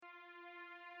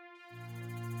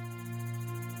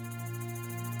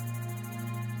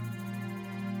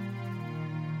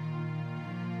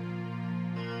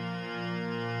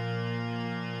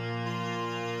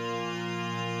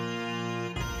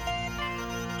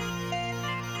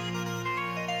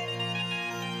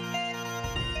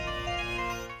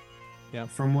Yeah.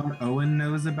 From what Owen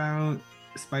knows about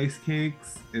spice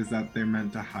cakes, is that they're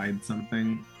meant to hide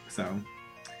something. So.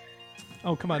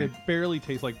 Oh, come on. It barely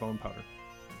tastes like bone powder.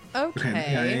 Okay.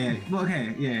 Yeah. Well,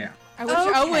 okay. Yeah. I wish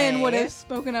Owen would have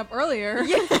spoken up earlier.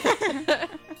 Yeah.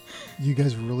 You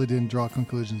guys really didn't draw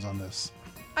conclusions on this.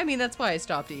 I mean, that's why I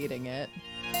stopped eating it.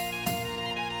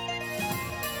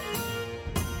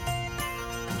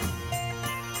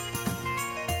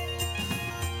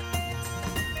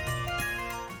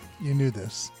 You knew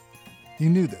this. You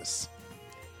knew this.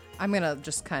 I'm gonna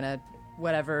just kind of,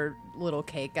 whatever little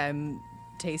cake I'm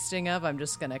tasting of, I'm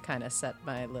just gonna kind of set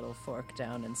my little fork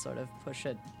down and sort of push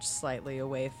it slightly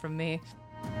away from me.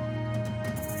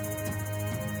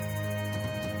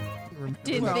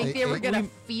 Didn't think they were gonna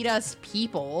feed us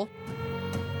people.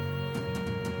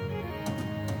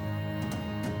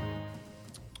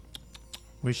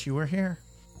 Wish you were here.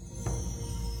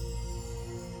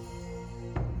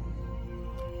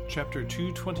 Chapter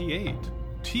 228,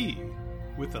 Tea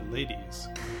with the Ladies.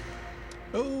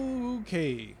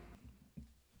 Okay.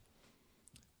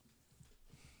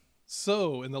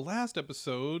 So, in the last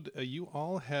episode, you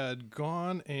all had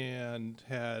gone and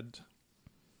had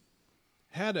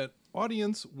an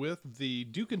audience with the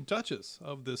Duke and Duchess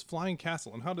of this flying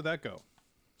castle. And how did that go?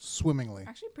 Swimmingly.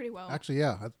 Actually, pretty well. Actually,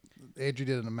 yeah. Adri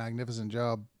did a magnificent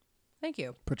job. Thank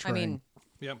you. Portraying. I mean,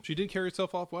 Yeah, she did carry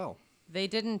herself off well. they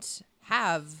didn't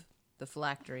have the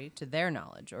phylactery to their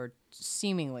knowledge, or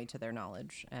seemingly to their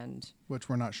knowledge, and Which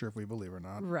we're not sure if we believe or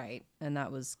not. right, and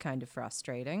that was kind of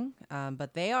frustrating.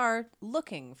 But they are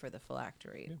looking for the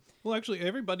phylactery. Well, actually,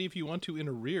 everybody, if you want to, in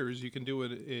arrears, you can do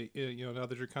it. Now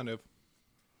that you're kind of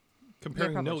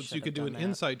comparing probably notes, should you could have do an done that.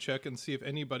 insight check and see if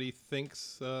anybody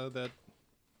thinks that.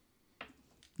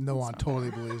 No one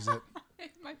totally believes it.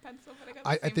 My pencil, but I got the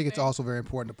I same think it's thing. also very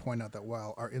important to point out that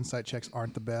while our insight checks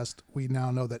aren't the best, we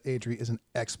now know that Adri is an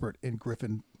expert in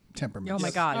Griffin temperaments. Oh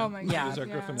my god! Oh my yeah. God. Who's our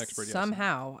Griffin expert? Yes.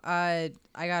 Somehow, I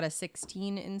got a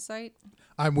 16 insight.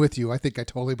 I'm with you. I think I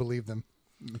totally believe them.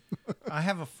 I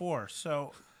have a 4.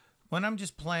 So when I'm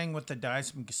just playing with the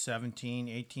dice, I'm 17,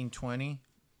 18, 20.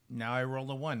 Now I roll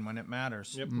a 1 when it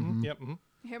matters. Yep. Yep.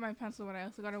 I hit my pencil, but I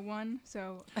also got a 1,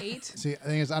 so 8. See, the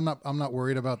thing is, I'm not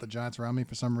worried about the giants around me.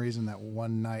 For some reason, that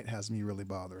one night has me really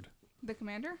bothered. The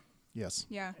commander? Yes,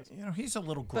 Yeah. You know, he's a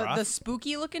little The gruff.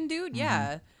 spooky looking dude.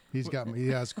 Yeah. he's got me. He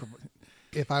has.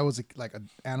 If I was like an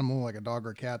animal, like a dog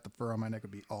or a cat, the fur on my neck would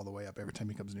be all the way up every time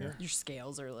he comes near. Your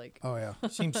scales are like. Oh yeah.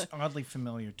 Seems oddly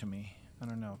familiar to me. I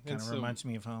don't know. Kind And of so- reminds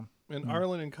me of home. And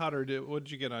Arlen and Cotter, what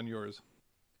did you get on yours?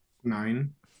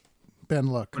 9. Ben,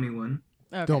 look. 21.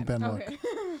 Okay. Don't Ben, look. Okay.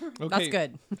 That's Okay.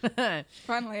 good.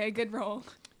 Finally, a good roll.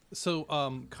 So,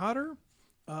 Cotter,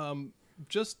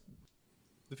 just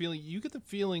the feeling, you get the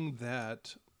feeling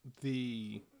that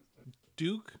the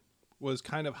Duke was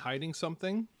kind of hiding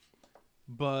something,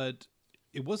 but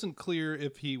it wasn't clear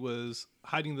if he was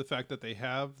hiding the fact that they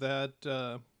have that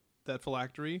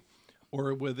phylactery,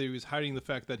 or whether he was hiding the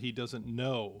fact that he doesn't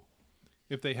know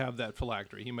if they have that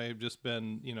phylactery. He may have just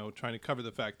been, trying to cover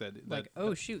the fact that Like,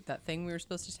 oh shoot, that thing we were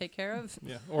supposed to take care of.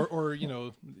 yeah, or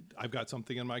I've got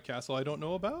something in my castle I don't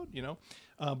know about,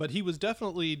 but he was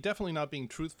definitely not being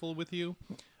truthful with you.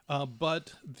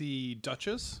 But the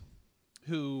Duchess,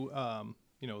 who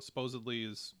supposedly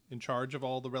is in charge of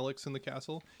all the relics in the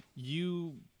castle,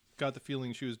 you got the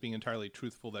feeling she was being entirely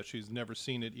truthful, that she's never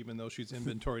seen it, even though she's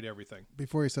inventoried everything.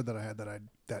 Before you said that,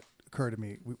 that occurred to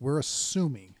me. We're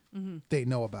assuming they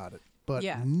know about it, but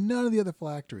Yeah. none of the other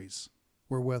phylacteries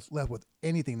were left with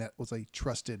anything that was a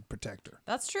trusted protector.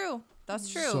 That's true. That's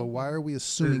true. So why are we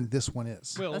assuming this one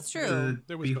is? Well, That's true.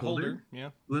 There was Beholder, yeah.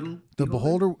 Little The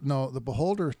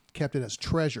beholder kept it as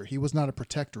treasure. He was not a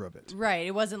protector of it. right.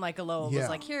 It wasn't like a Lowell Yeah. was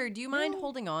like, here, do you mind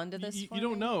holding on to this? You for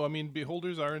don't me?" know. I mean,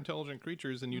 beholders are intelligent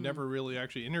creatures, and you never really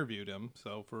actually interviewed him.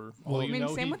 So for all I you mean,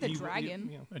 know, same with the he- dragon.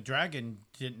 yeah. A dragon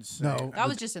didn't say. No. That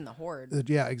was just in the horde.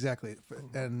 Yeah, exactly.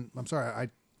 And I'm sorry, I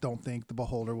don't think the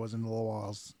beholder was in the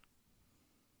walls.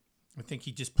 I think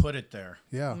he just put it there.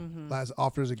 Yeah, Laz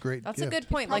offers a great That's gift. a good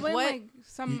point. Like Probably what? like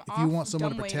some If you want off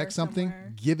someone to dumbwaiter protect something,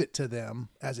 somewhere. give it to them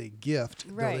as a gift.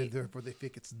 Right. Therefore, they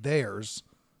think it's theirs.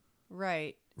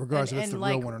 Right. Regardless if it's the real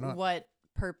like, one or not. What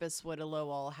purpose would a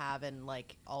Lowell have in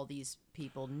like all these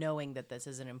people knowing that this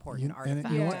is an important And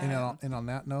artifact? you know what? Yeah. And on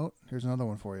that note, here's another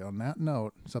one for you. On that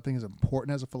note, something as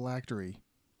important as a phylactery,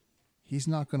 he's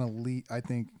not going to lead. I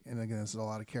think, and again, this is a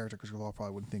lot of character because Law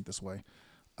probably wouldn't think this way.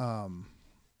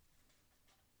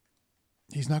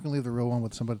 He's not going to leave the real one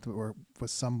with somebody or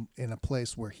with some in a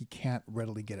place where he can't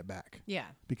readily get it back. Yeah.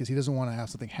 Because he doesn't want to have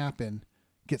something happen,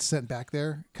 get sent back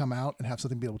there, come out, and have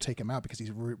something be able to take him out because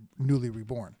he's newly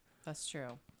reborn. That's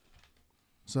true.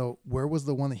 So where was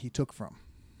the one that he took from?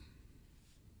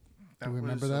 That we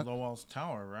remember was that? Lowell's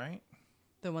Tower, right?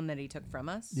 The one that he took from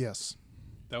us? Yes.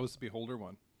 That was the Beholder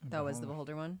one. That was the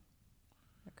Beholder one?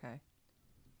 Okay.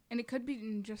 And it could be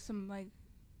in just some like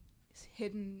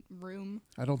hidden room.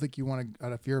 I don't think you want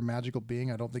to, if you're a magical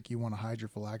being, I don't think you want to hide your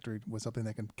phylactery with something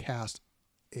that can cast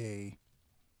a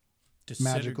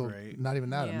magical, Disintegrate. not even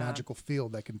that, a Yeah. magical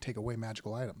field that can take away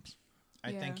magical items.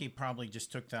 I think Yeah. he probably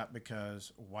just took that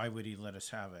because why would he let us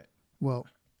have it? Well,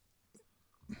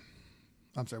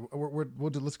 I'm sorry.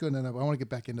 Let's go into that. I want to get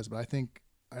back into this, but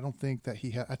I don't think that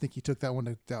he had. I think he took that one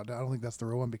to doubt. I don't think that's the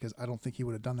real one because I don't think he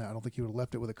would have done that. I don't think he would have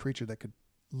left it with a creature that could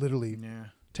literally Yeah.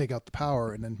 take out the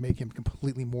power and then make him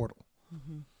completely mortal.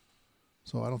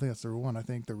 So I don't think that's the real one. I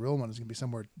think the real one is going to be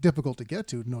somewhere difficult to get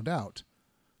to, no doubt,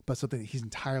 but something that he's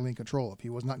entirely in control of. He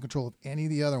was not in control of any of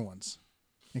the other ones,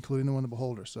 including the one, the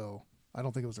Beholder. So I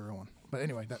don't think it was the real one. But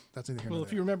anyway, that's either here nor Well, if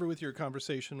there. you remember with your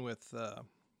conversation with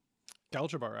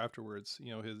Galjabar afterwards,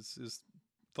 his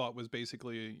thought was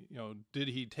basically, did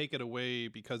he take it away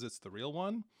because it's the real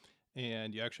one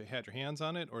and you actually had your hands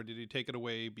on it, or did he take it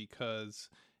away because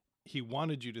he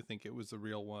wanted you to think it was the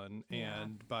real one,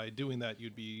 and by doing that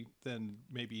you'd be then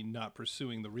maybe not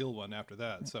pursuing the real one after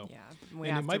that. So Yeah.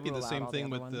 and it might be the same thing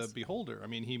with the Beholder. I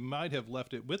mean, he might have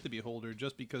left it with the Beholder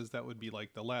just because that would be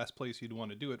like the last place you'd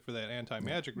want to do it for that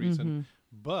anti-magic reason.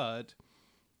 But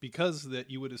because that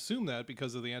you would assume that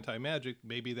because of the anti-magic,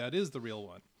 maybe that is the real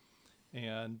one.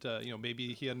 And,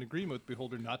 maybe he had an agreement with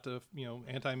Beholder not to,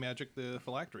 anti-magic the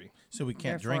phylactery. So we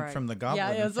can't Therefore drink from the goblet.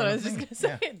 Yeah, in that's what front I of was just me.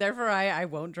 going to say. Therefore, I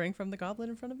won't drink from the goblet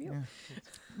in front of you.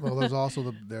 Well, there's also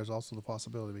the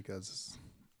possibility because,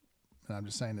 and I'm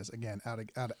just saying this again, out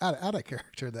of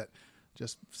character, that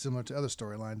just similar to other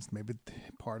storylines, maybe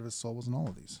part of his soul was in all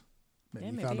of these. Maybe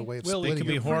Yeah, he found a maybe. way of Well, splitting could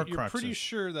be it. horror you're pretty cruxes.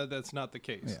 sure that that's not the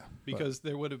case. Yeah, because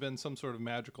there would have been some sort of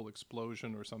magical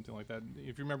explosion or something like that.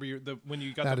 If you remember when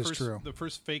you got That the is first true. the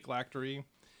first fake lactery,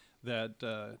 that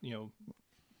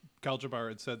Galjabar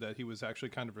had said that he was actually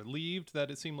kind of relieved that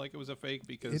it seemed like it was a fake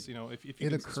because if you it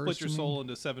can occurs split your to me- soul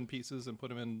into 7 pieces and put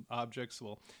them in objects,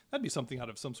 well, that'd be something out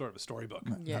of some sort of a storybook.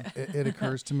 Yeah. It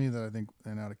occurs to me that I think,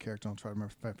 and out of character, I'll try to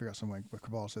remember if I figure out something like what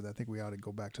Cabal said. I think we ought to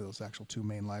go back to those actual 2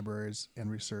 main libraries and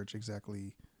research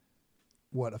exactly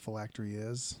what a phylactery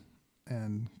is.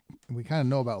 And we kind of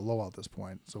know about Lowell at this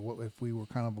point. So what if we were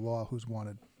kind of Lowell who's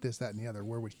wanted this, that, and the other?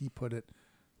 Where would he put it?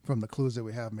 From the clues that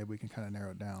we have, maybe we can kind of narrow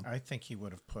it down. I think he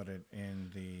would have put it in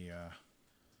the,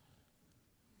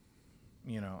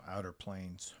 outer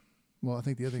planes. Well, I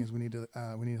think the other thing is we need to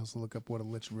also look up what a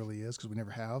lich really is because we never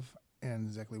have, and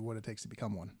exactly what it takes to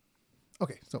become one.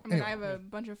 Okay, so I mean, anyway, I have a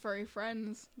bunch of furry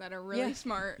friends that are really Yeah.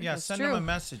 smart. Yeah, That's send true. him a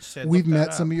message. Said, we've "Look that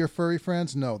met some up." of your furry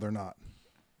friends. No, they're not.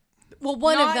 Well,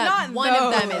 one of them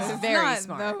those. is very Not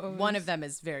smart. those. One of them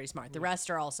is very smart. The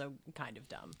rest are also kind of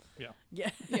dumb. Yeah.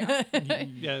 Yeah.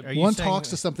 Yeah. Are you One saying- talks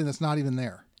to something that's not even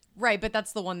there. Right, but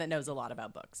that's the one that knows a lot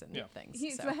about books and Yeah. things.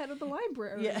 He's so. the head of the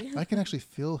library. Yeah. I can actually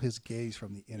feel his gaze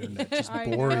from the internet just I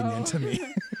boring know. into me.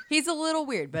 He's a little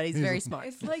weird, but he's very smart.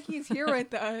 It's like he's here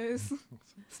with us.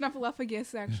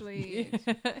 Snuffleupagus actually.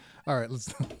 All right,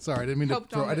 let's. Sorry, I didn't mean to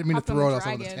Helped throw. on I the- didn't mean to hopped on throw the us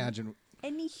on a dragon. tangent.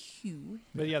 Anywho.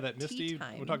 But yeah, that Misty,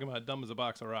 time. we're talking about dumb as a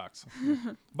box of rocks.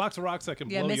 Box of rocks that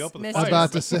can Yeah, blow Miss- you up with a Miss- I was fire.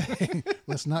 about to say,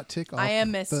 let's not tick off. I am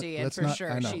Misty, and let's for not-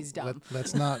 sure I know. she's dumb.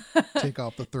 Let's not take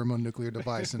off the thermonuclear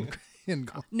device and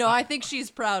go. No, I think she's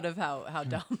proud of how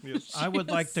dumb. I would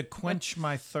like to quench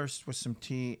my thirst with some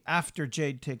tea after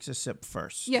Jade takes a sip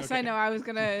first. Yes, I know. I was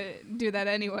gonna do that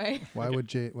anyway. Why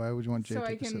would you want Jay So to I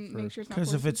take a sip can make first? sure it's not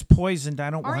Because if poison. it's poisoned, I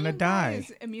don't Are want to you die.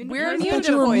 guys immune to We're poison? immune I thought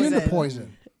to you were immune to poison.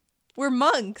 poison. We're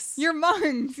monks. You're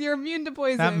monks. You're immune to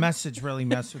poison. That message really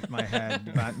messed with my head.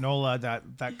 About Nola, that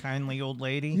kindly old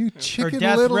lady. You Her chicken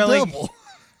death little really. devil.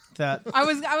 That I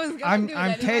was gonna I'm- do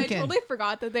I'm it anyway. taken. I totally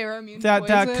forgot that they were immune to that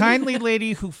poison. kindly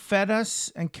lady who fed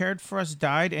us and cared for us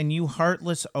died, and you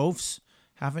heartless oafs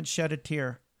haven't shed a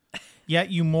tear. Yet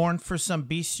you mourn for some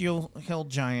bestial hill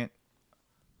giant.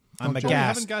 I'm Don't judge.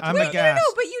 aghast. haven't got to I'm that. No, aghast.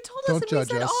 but you told us Don't and we judge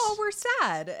said, us. "Oh, we're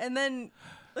sad," and then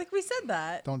we said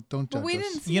that. Don't But judge we us.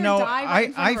 didn't see You her know, die right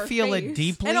in front I of her feel it face.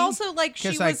 deeply. And also, like, she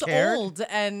 'cause I was cared. old,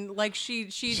 and like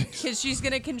because she's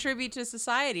gonna contribute to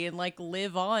society and like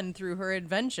live on through her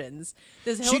inventions.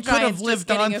 This hill She could giant's have just lived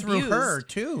getting on through abused. her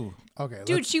too. Okay,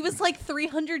 Dude, let's- she was like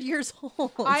 300 years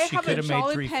old. I She have a could have made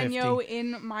Jolly 350. Peño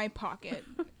in my pocket.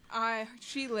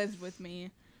 She lives with me.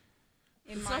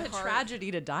 In It's my not a heart.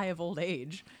 tragedy to die of old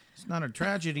age. It's not a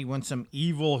tragedy when some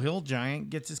evil hill giant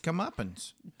gets his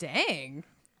comeuppance. Dang.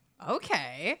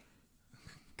 Okay.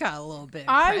 Got a little bit.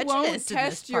 I prejudice won't in this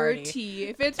test your party. tea.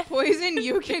 If it's poison,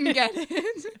 you can get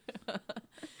it.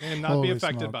 And not be Holy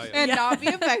affected smokes. by it. And not be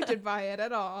affected by it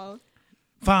at all.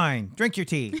 Fine. Drink your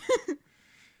tea.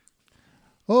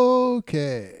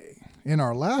 Okay. In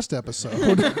our last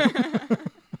episode,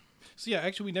 So yeah,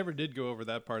 actually, we never did go over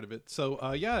that part of it.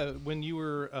 So yeah, when you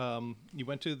were you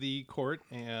went to the court,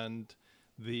 and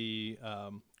the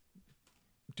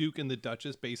Duke and the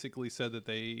Duchess basically said that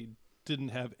they didn't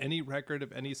have any record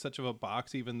of any such of a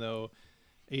box, even though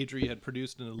Adri had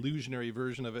produced an illusionary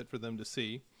version of it for them to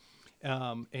see.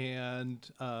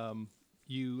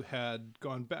 You had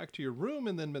gone back to your room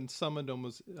and then been summoned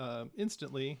almost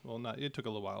instantly. Well, not, it took a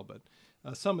little while, but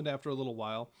summoned after a little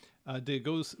while to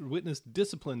go witness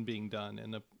discipline being done.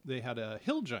 And they had a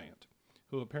hill giant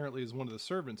who apparently is one of the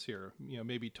servants here,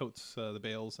 maybe totes the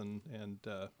bales and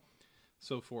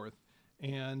so forth.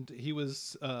 And he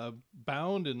was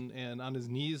bound and on his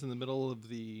knees in the middle of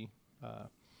the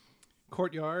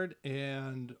courtyard,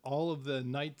 and all of the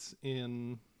knights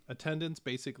in attendants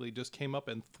basically just came up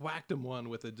and thwacked him one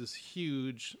with this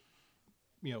huge,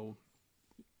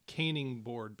 caning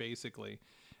board, basically,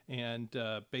 and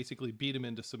basically beat him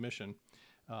into submission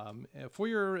for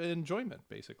your enjoyment,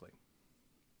 basically.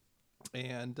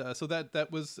 And so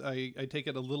that was, I take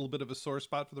it, a little bit of a sore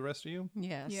spot for the rest of you.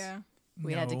 Yes. Yeah.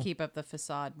 We had to No. keep up the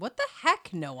facade. What the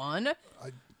heck, Noan?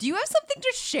 Do you have something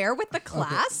to share with the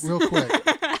class?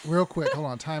 real quick, hold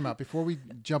on, time out. Before we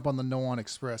jump on the Noan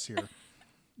Express here,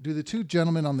 do the two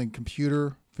gentlemen on the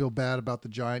computer feel bad about the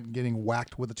giant getting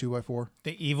whacked with a 2x4?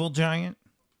 The evil giant.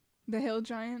 The hill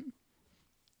giant.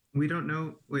 We don't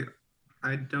know. Wait,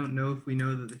 I don't know if we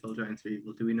know that the hill giants are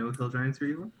evil. Do we know hill giants are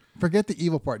evil? Forget the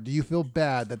evil part. Do you feel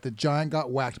bad that the giant got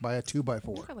whacked by a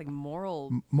 2x4? You've got like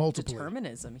moral multiply.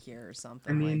 determinism here or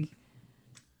something. I mean,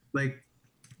 like,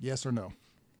 Yes or no?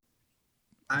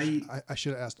 I I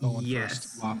should have asked Owen yes,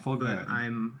 first. Waffle, but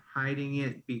I'm hiding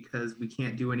it because we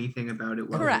can't do anything about it.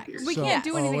 While Correct. We're here. We can't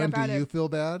do anything Owen, about do you it. feel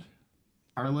bad?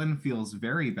 Arlen feels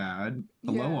very bad.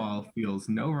 Aloal feels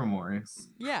no remorse.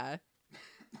 Yeah.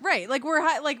 Right. Like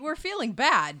we're feeling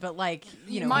bad, but we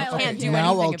Mild can't do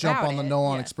now anything I'll jump about on the it.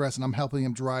 Noan Yeah. Express, and I'm helping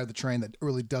him drive the train that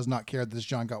really does not care that this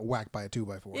giant got whacked by a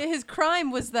 2x4. Yeah, his crime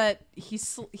was that he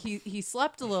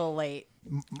slept a little late.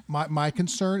 My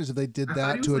concern is if they did I thought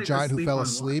he that was, to a like, giant who asleep fell on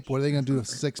asleep, watch. what are they going to do with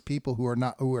 6 people who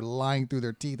are lying through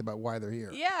their teeth about why they're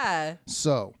here? Yeah.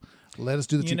 So let us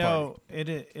do the You two know, it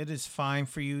is fine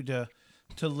for you to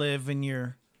live in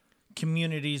your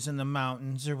communities in the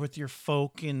mountains or with your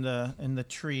folk in the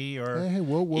tree, or Hey,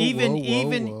 whoa,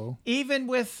 even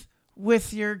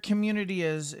with your community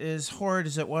as horrid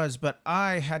as it was. But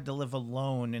I had to live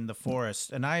alone in the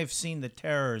forest, and I've seen the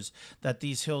terrors that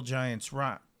these hill giants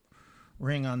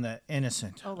ring on the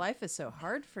innocent. Oh, life is so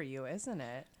hard for you, isn't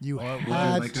it? You Or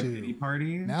had like a pity to.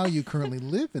 party. Now you currently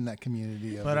live in that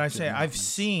community. Of But the I say I've mountains.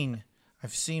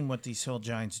 seen what these hill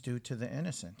giants do to the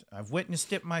innocent. I've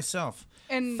witnessed it myself.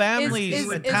 And Families is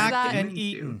attacked that- and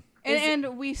eaten.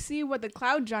 And we see what the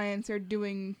cloud giants are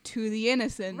doing to the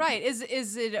innocent. Right. Is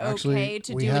it okay Actually,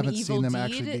 to we do an haven't evil seen them deed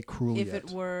actually be cruel if yet.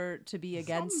 it were to be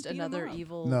against beat 'em another up.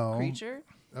 evil No. creature?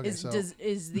 Okay,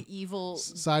 is the evil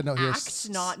Side note here. act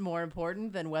not more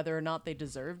important than whether or not they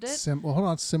deserved it? Well, hold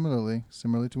on. Similarly to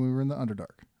when we were in the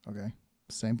Underdark. Okay,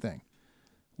 same thing.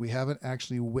 We haven't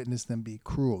actually witnessed them be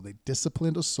cruel. They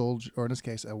disciplined a soldier, or in this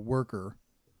case, a worker,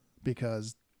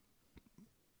 because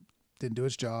didn't do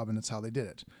its job, and that's how they did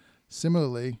it.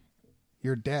 Similarly,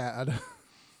 your dad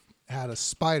had a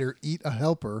spider eat a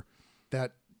helper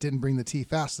that didn't bring the tea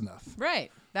fast enough.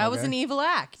 Right. That was Okay. an evil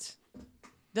act.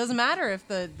 Doesn't matter if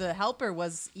the helper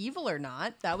was evil or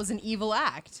not. That was an evil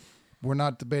act. We're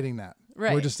not debating that.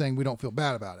 Right. We're just saying we don't feel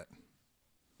bad about it.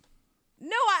 No,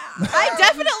 I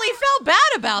definitely felt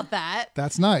bad about that.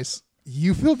 That's nice.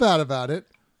 You feel bad about it.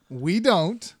 We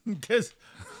don't. Because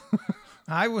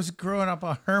I was growing up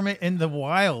a hermit in the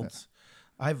wilds.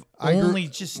 I've I grew- only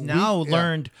just now yeah.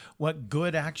 learned what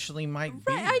good actually might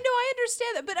be. Right, I know, I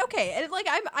understand that, but okay, and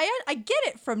I get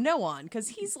it from Noan because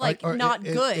he's like not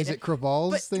good. Is it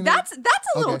Craval's but thing? that's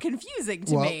a little Okay. confusing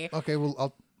to well, me. Okay, well,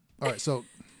 all right. So,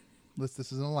 this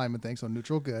is an alignment thing. So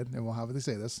neutral, good, and we'll have they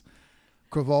say this.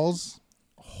 Craval's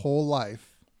whole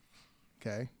life,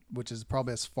 okay, which is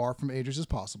probably as far from Adri's as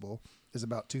possible, is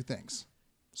about 2 things: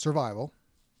 survival,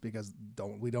 because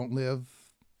we don't live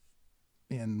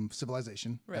in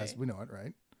civilization as Right. we know it,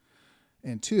 right?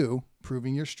 And 2,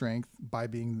 proving your strength by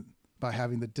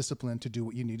having the discipline to do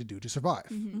what you need to do to survive.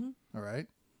 Mm-hmm. All right.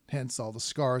 Hence all the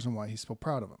scars and why he's so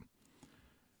proud of them.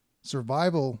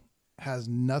 Survival has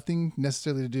nothing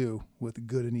necessarily to do with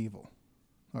good and evil.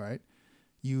 All right.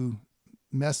 You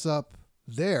mess up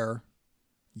there,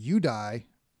 you die,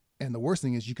 And the worst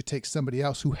thing is you could take somebody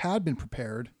else who had been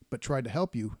prepared but tried to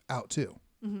help you out too.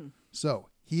 So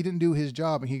he didn't do his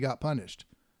job and he got punished.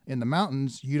 In the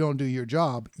mountains, you don't do your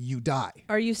job, you die.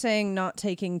 Are you saying not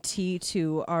taking tea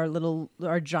to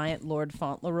our giant Lord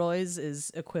Fauntleroy's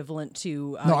is equivalent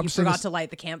to No, I'm you just saying forgot this- to light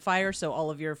the campfire, so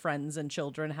all of your friends and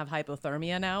children have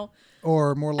hypothermia now?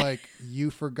 Or more like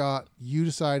you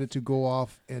decided to go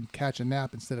off and catch a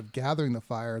nap instead of gathering the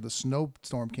fire. The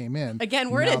snowstorm came in.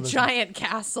 Again, we're Now in a there's- giant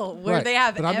castle where Right, they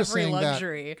have but I'm just every saying that-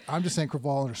 luxury. I'm just saying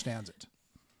Craval understands it.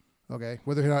 Okay,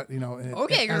 whether or not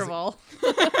Okay, as- Gravel.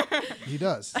 he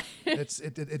does.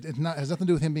 It's not has nothing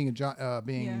to do with him being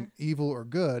Yeah. evil or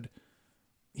good.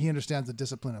 He understands the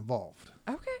discipline involved.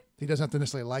 Okay. He doesn't have to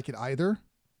necessarily like it either,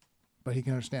 but he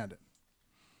can understand it.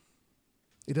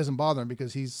 It doesn't bother him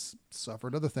because he's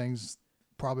suffered other things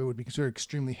probably would be considered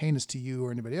extremely heinous to you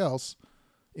or anybody else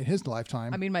in his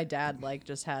lifetime. I mean, my dad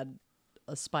just had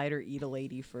a spider eat a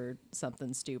lady for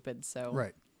something stupid, so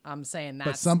Right. I'm saying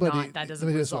But that let doesn't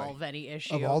me put it this way. resolve any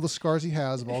issue. Of all the scars he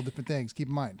has, of all different things, keep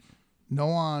in mind,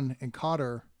 Noan and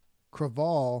Cotter,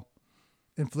 Craval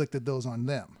inflicted those on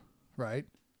them, right?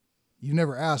 You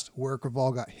never asked where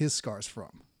Craval got his scars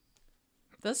from.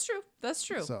 That's true. That's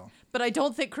true. So- But I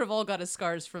don't think Craval got his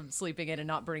scars from sleeping in and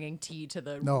not bringing tea to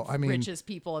the No, I mean- richest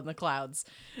people in the clouds.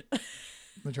 Let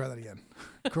me try that again.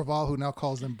 Craval, who now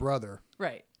calls them brother,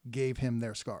 Right. gave him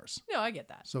their scars. No, I get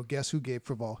that. So guess who gave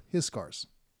Craval his scars?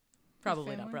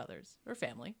 Probably not family? brothers or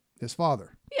family. His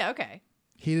father. Yeah, okay.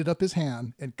 Heated up his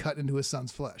hand and cut into his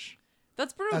son's flesh.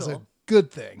 That's As brutal. a good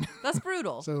thing. That's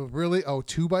brutal. So really,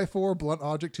 2x4 blunt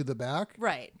object to the back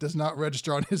Right. does not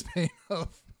register on his pain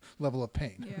level of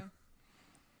pain. Yeah.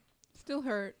 Still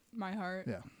hurt my heart.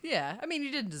 Yeah. Yeah. I mean,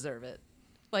 you didn't deserve it.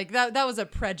 Like that was a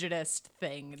prejudiced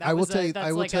thing. That I will was tell you. that's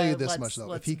I will like tell a you this let's- much though: if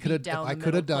let's he beat could have, down if I the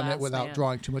could have done it middle-class without man.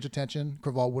 drawing too much attention,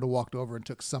 Craval would have walked over and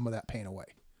took some of that pain away.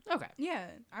 Okay. Yeah,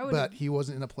 I would. But he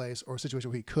wasn't in a place or a situation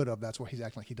where he could have. That's why he's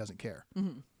acting like he doesn't care.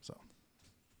 So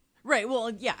Right. Well,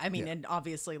 yeah. I mean, Yeah. and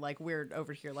obviously, like we're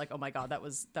over here, like, oh my god, that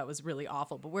was really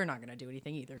awful. But we're not going to do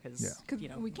anything either because Yeah. 'Cause you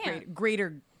know we can't.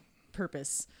 greater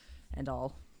purpose and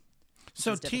all.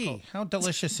 So is tea, difficult. how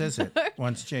delicious is it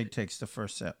once Jade takes the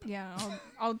first sip? Yeah,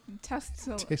 I'll test.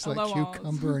 tastes like Aloals.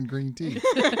 cucumber and green tea.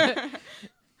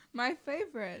 My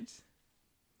favorite.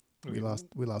 we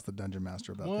lost the dungeon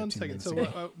master about 1 15 second.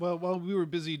 minutes So ago. while we were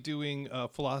busy doing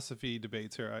philosophy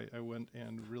debates here, I went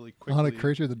and really quickly. On a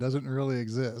creature that doesn't really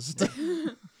exist.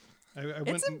 I went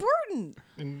It's important.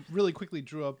 and really quickly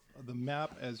drew up the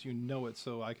map as you know it,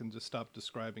 so I can just stop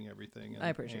describing everything. And, I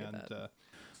appreciate and, that.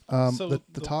 So the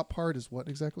the- top part is what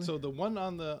exactly? So the one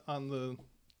on the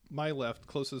my left,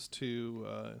 closest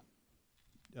to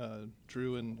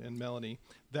Drew and Melanie,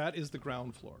 that is the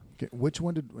ground floor. Okay, which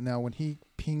one did when he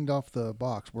pinged off the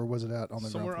box? Where was it at on the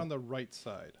Somewhere ground on floor? the right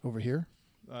side. Over here.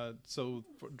 So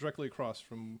directly across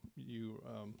from you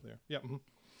there. Yeah.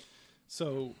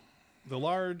 So the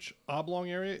large oblong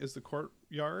area is the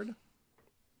courtyard.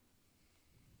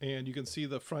 And you can see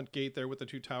the front gate there with the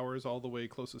two towers all the way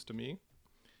closest to me.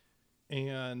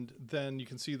 And then you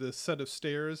can see the set of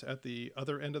stairs at the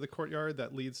other end of the courtyard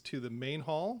that leads to the main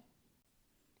hall.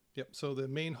 Yep, so the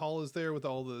main hall is there with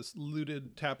all this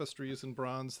looted tapestries and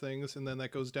bronze things, and then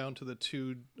that goes down to the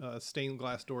two stained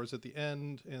glass doors at the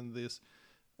end, and this,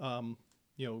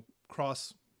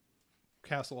 cross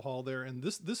castle hall there. And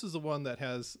this is the one that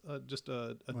has just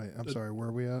a Wait, I'm sorry. Where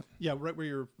are we at? yeah, right where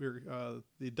your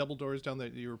the double doors down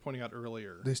that you were pointing out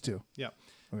earlier. These two. Yeah,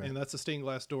 Okay. and that's the stained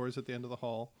glass doors at the end of the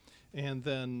hall, and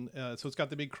then so it's got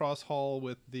the big cross hall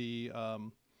with the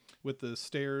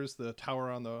stairs, the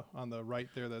tower on the right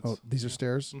there. That's Oh, these are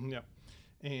stairs. Mhm, yeah,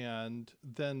 and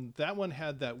then that one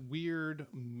had that weird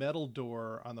metal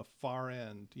door on the far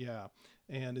end. Yeah,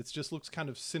 and it just looks kind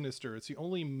of sinister. It's the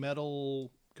only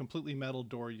completely metal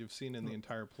door you've seen in the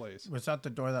entire place. Was that the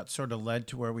door that sort of led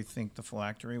to where we think the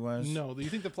phylactery was? No, you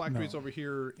think the phylactery's No. over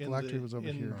here in Phylactery was over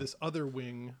here. this other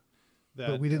wing. That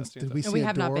But we didn't. stands Did we out. see And we a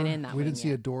have door? not been in that We wing didn't see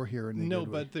yet. a door here. In the No, did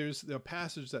we? but there's a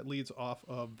passage that leads off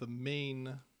of the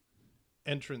main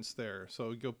entrance there.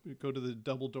 So go to the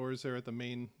double doors there at the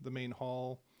main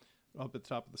hall, up at the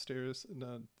top of the stairs.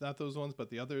 No, not those ones, but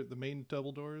the main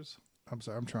double doors. I'm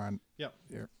sorry. I'm trying. Yeah.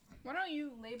 Here. Why don't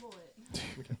you label it?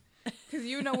 Because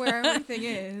you know where everything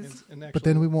is. And actually, But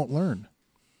then we won't learn.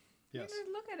 yes. Just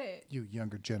look at it. You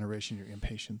younger generation, your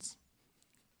impatience.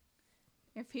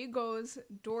 If he goes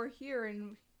door here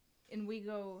and we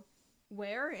go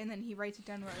where, and then he writes it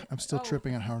down right. I'm still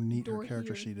tripping on how neat her door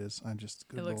character here. sheet is. I'm just.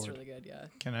 Good It looks Lord. really good. Yeah.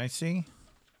 Can I see?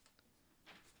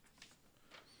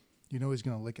 You know he's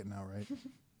gonna lick it now, right?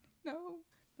 No,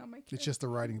 not my kid. It's just the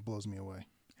writing blows me away.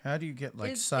 How do you get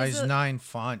like Is size a- 9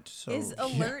 font? So Is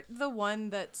alert the one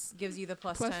that gives you the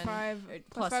plus Plus 10? five- or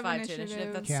plus plus 5 5 to initiative?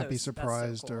 initiative. That's Can't so, be that's so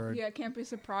surprised cool. or Yeah, can't be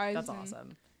surprised. That's and,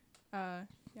 awesome.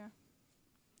 Yeah.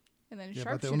 And then yeah,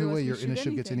 but the sharpshooter only way lets me your shoot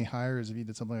initiative gets any anything. higher is if you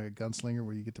did something like a gunslinger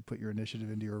where you get to put your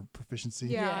initiative into your proficiency.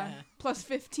 Yeah. Yeah. Plus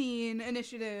 15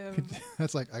 initiative.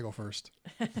 That's like I go first.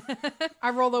 I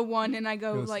roll a 1 and I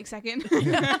go Goes- like second.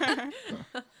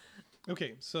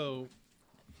 Okay, so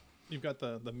you've got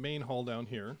the main hall down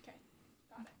here Okay,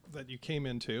 got it. that you came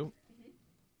into.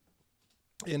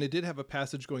 And it did have a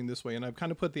passage going this way, and I've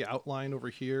kind of put the outline over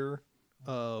here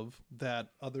of that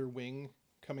other wing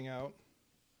coming out.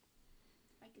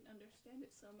 I can understand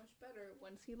it so much better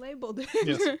once he labeled it.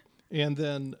 Yes. And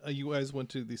then you guys went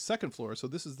to the second floor. So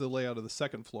this is the layout of the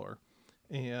second floor.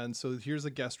 And so here's the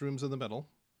guest rooms in the middle.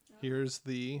 Here's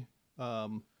the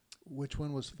Which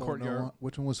one was faux Courtyard. no one?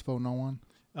 Which one was faux no one?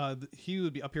 he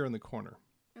would be up here in the corner.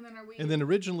 And then are we? And then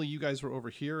originally you guys were over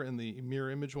here in the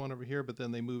mirror image one over here, but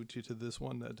then they moved you to this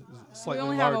one that is we slightly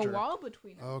only larger. have a wall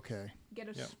between us. Okay. Get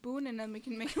a Yeah. spoon and then we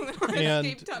can make a little and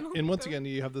escape tunnel. and once again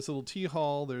you have this little tea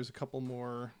hall. There's a couple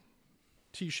more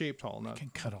T-shaped hall, not can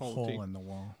cut a hall of hole tea. in the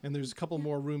wall. And there's a couple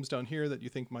more rooms down here that you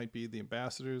think might be the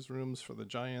ambassadors' rooms for the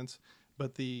giants.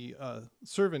 But the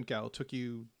servant gal took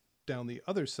you down the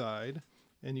other side,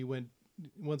 and you went,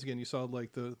 once again, you saw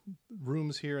like the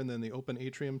rooms here and then the open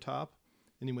atrium top.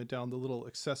 And you went down the little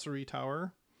accessory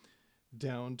tower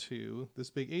down to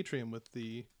this big atrium with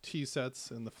the tea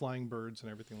sets and the flying birds and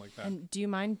everything like that. And do you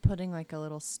mind putting like a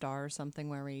little star or something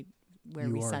where we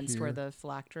You are sensed where here. the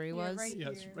phylactery Yeah, was? right.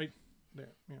 Yes, here. right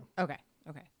there. Yeah. Okay.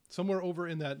 Okay. Somewhere over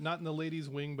in that, not in the ladies'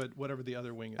 wing, but whatever the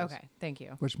other wing is. Okay. Thank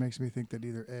you. Which makes me think that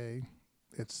either A,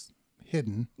 it's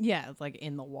hidden. Yeah, like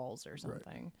in the walls or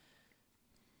something.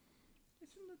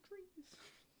 It's in the trees.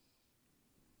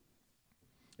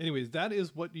 Anyways, that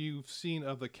is what you've seen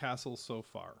of the castle so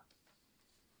far.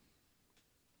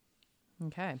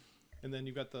 Okay. And then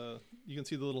you've got you can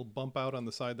see the little bump out on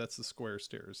the side. That's the square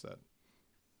stairs that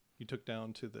you took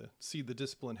down to see the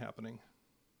discipline happening.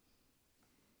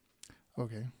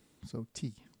 Okay. So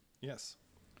T. Yes.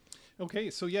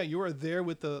 Okay, so yeah, you are there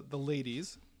with the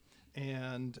ladies,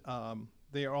 and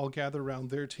they are all gathered around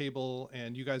their table,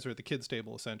 and you guys are at the kids'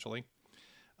 table essentially,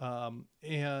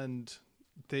 and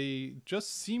they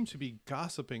just seem to be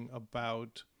gossiping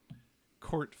about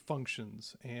court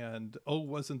functions and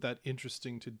wasn't that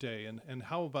interesting today, and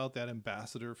how about that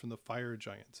ambassador from the fire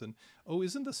giants, and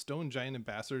isn't the stone giant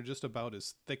ambassador just about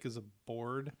as thick as a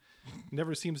board,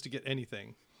 never seems to get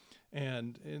anything.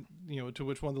 And to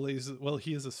which one of the ladies says, well,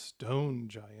 he is a stone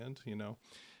giant,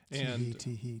 and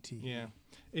T.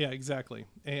 yeah, exactly.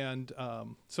 And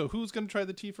so who's going to try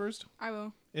the tea first? I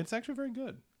will. It's actually very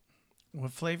good.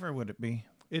 What flavor would it be?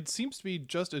 It seems to be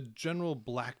just a general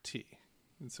black tea.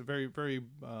 It's a very, very,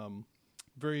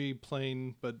 very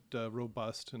plain but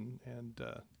robust, and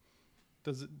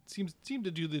seem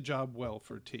to do the job well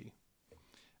for tea.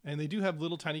 And they do have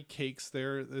little tiny cakes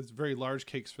there. There's very large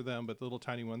cakes for them, but little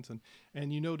tiny ones.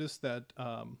 And you notice that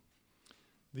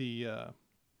the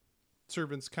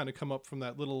servants kind of come up from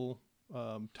that little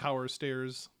tower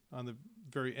stairs on the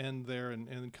very end there,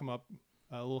 and come up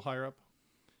a little higher up.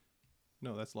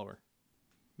 No, that's lower.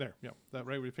 There, yeah, that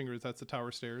right with your fingers, that's the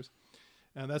tower stairs.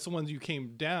 And that's the ones you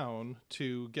came down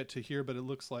to get to here, but it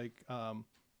looks like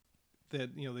that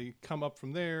they come up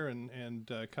from there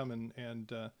and come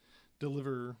and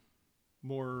deliver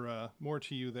more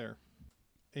to you there.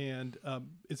 And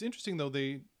it's interesting though,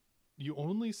 you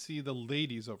only see the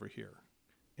ladies over here,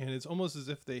 and it's almost as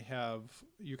if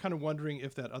you're kind of wondering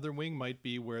if that other wing might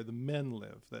be where the men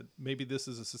live, that maybe this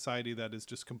is a society that is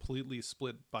just completely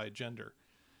split by gender,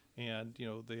 and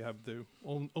they have their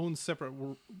own separate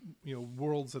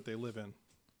worlds that they live in.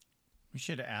 We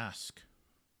should ask.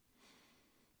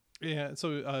 Yeah,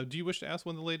 so do you wish to ask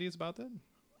one of the ladies about that?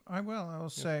 I will. I will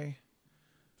say,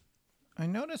 I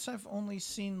notice I've only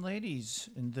seen ladies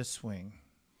in this wing.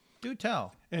 Do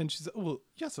tell. And she said, well,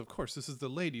 yes, of course, this is the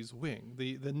ladies' wing.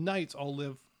 The knights all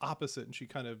live opposite, and she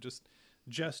kind of just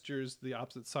gestures the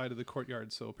opposite side of the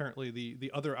courtyard. So apparently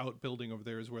the other outbuilding over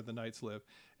there is where the knights live.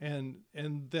 And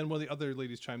then one of the other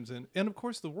ladies chimes in. And of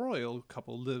course, the royal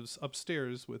couple lives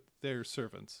upstairs with their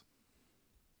servants.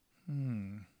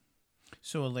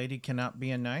 So a lady cannot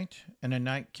be a knight, and a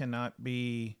knight cannot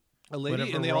be A lady,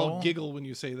 whatever and they role? all giggle when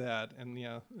you say that. And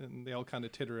and they all kind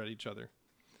of titter at each other.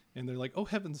 And they're like, oh,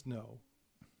 heavens, no.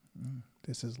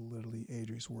 This is literally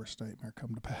Adri's worst nightmare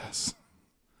come to pass.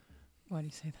 Why do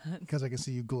you say that? Because I can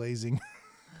see you glazing.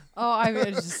 Oh, I mean,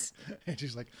 it's just, And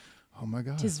she's like, oh my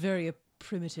God. tis very a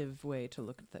primitive way to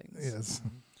look at things. Yes.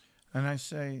 And I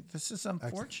say, this is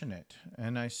unfortunate.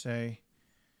 And I say,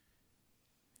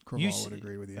 Craval would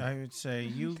agree with you. I would say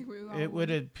you. think we all It would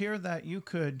would. appear that you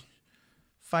could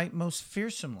fight most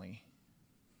fearsomely.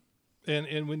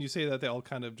 And when you say that, they all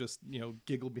kind of just,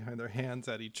 giggle behind their hands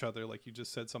at each other like you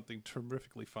just said something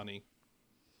terrifically funny.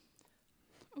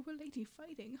 Oh, a lady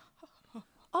fighting.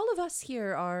 All of us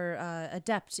here are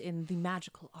adept in the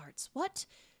magical arts. What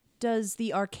does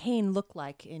the arcane look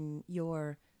like in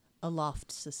your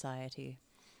aloft society?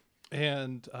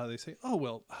 And they say, oh,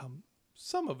 well,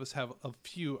 some of us have a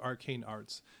few arcane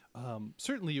arts.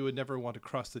 Certainly you would never want to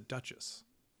cross the Duchess.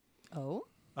 Oh?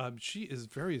 She is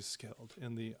very skilled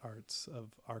in the arts of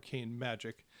arcane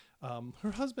magic.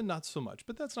 Her husband, not so much,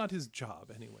 but that's not his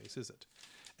job anyways, is it?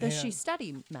 Does she And,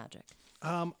 study magic?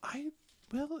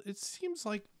 Well, it seems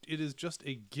like it is just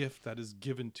a gift that is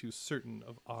given to certain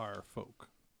of our folk.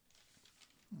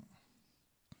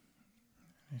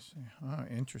 I say, oh,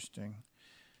 interesting.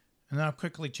 And I'll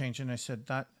quickly change it. And I said,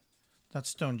 that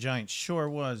stone giant sure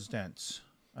was dense.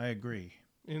 I agree.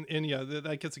 And yeah,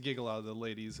 that gets a giggle out of the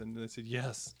ladies, and they said,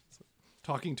 yes,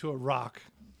 talking to a rock.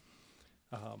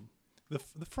 The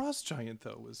frost giant,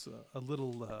 though, was a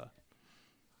little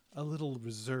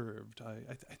reserved. I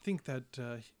think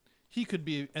that he could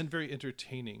be very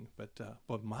entertaining,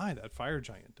 but my, that fire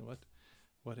giant,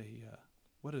 what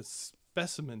a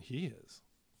specimen he is.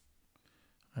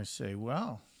 I say,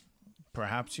 well,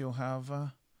 perhaps you'll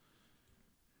have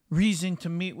reason to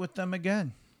meet with them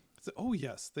again. So, oh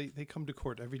yes, they come to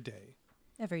court every day.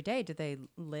 Every day, do they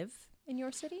live in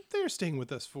your city? They're staying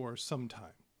with us for some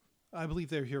time. I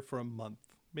believe they're here for a month,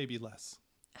 maybe less.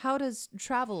 How does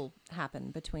travel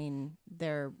happen between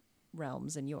their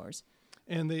realms and yours?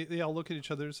 And they all look at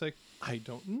each other and say, I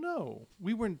don't know.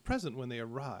 We weren't present when they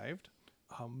arrived.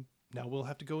 Now we'll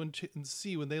have to go and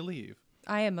see when they leave.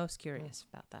 I am most curious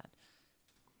about that.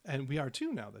 And we are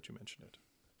too, now that you mention it.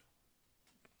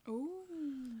 Ooh.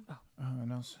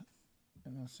 And I'll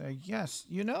say, yes,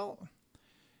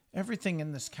 everything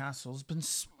in this castle has been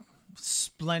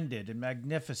splendid and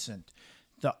magnificent.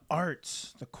 The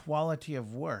arts, the quality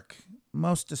of work,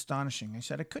 most astonishing. I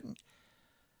said, I couldn't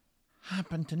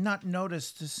happen to not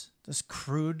notice this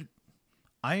crude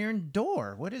iron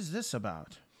door. What is this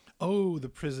about? Oh, the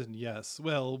prison, yes.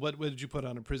 Well, what did you put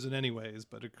on a prison anyways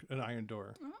but an iron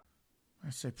door? I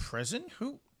say, prison?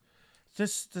 Who? The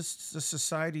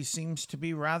society seems to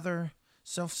be rather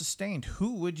self-sustained.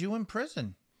 Who would you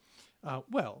imprison? All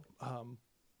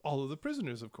of the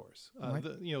prisoners, of course.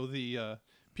 The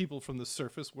people from the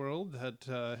surface world that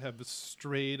have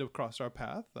strayed across our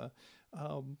path.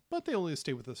 But they only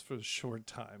stay with us for a short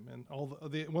time. And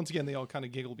once again, they all kind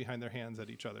of giggle behind their hands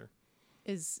at each other.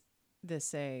 Is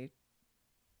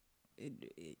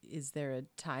there a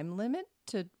time limit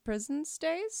to prison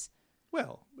stays?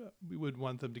 Well, we would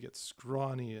want them to get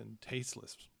scrawny and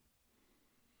tasteless.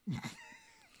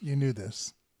 You knew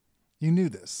this. You knew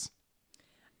this.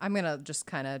 I'm going to just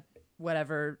kind of,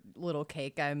 whatever little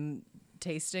cake I'm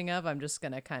tasting of, I'm just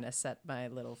going to kind of set my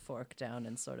little fork down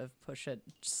and sort of push it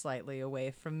slightly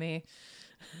away from me.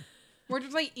 We're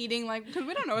just like eating, because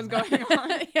we don't know what's going on.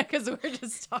 Yeah, because we're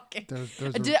just talking.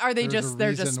 They're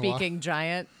They're just speaking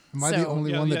giant? Am I the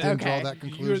only one that didn't draw that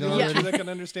You're conclusion? the only already? two that can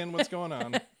understand what's going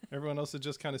on. Everyone else is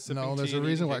just kind of sipping No, there's tea a and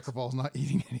reason eating why cakes. Craval's not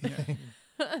eating anything.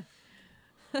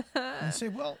 I say,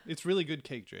 well, It's really good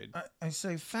cake, Jade. I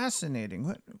say, fascinating.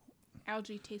 What?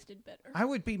 Algae tasted better. I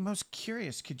would be most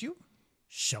curious. Could you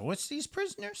show us these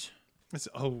prisoners?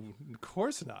 Oh, of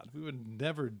course not. We would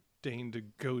never deign to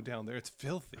go down there. It's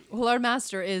filthy. Well, our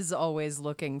master is always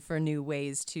looking for new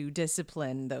ways to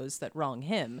discipline those that wrong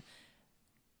him.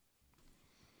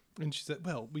 And she said,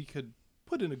 well, we could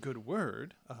put in a good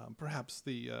word. Perhaps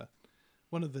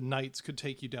one of the knights could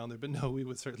take you down there. But no, we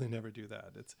would certainly never do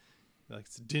that. It's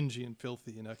dingy and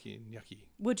filthy and yucky.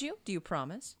 Would you? Do you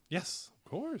promise? Yes, of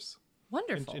course.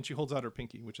 Wonderful. And she holds out her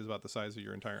pinky, which is about the size of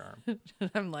your entire arm.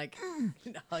 I'm like,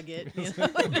 hug it.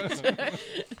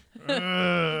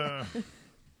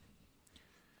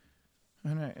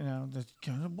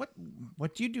 And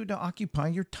what do you do to occupy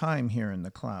your time here in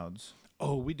the clouds?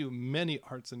 Oh, we do many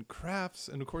arts and crafts.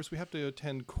 And of course, we have to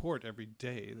attend court every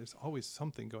day. There's always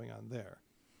something going on there.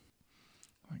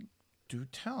 Do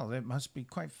tell. It must be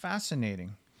quite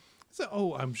fascinating.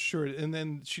 So, I'm sure. And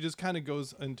then she just kind of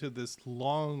goes into this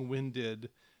long-winded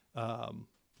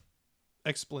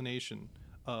explanation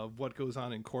of what goes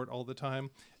on in court all the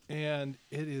time. And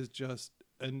it is just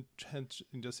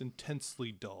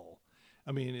intensely dull.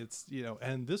 I mean, it's,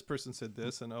 and this person said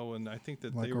this, and I think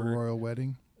that Like they a were, royal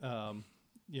wedding.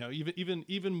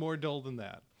 even more dull than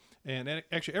that. And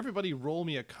actually, everybody roll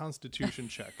me a constitution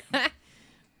check.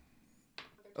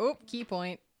 Oh, key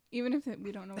point. Even if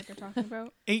we don't know what they're talking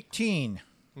about. 18.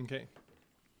 Okay.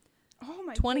 Oh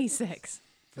my. 26.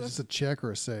 Is this a check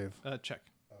or a save? Check.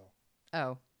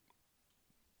 Oh.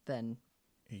 Then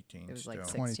 18. it was like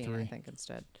still. 16, I 23. think,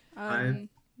 instead.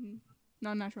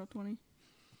 Non-natural 20.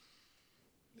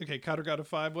 Okay, Cotter got a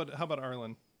 5. How about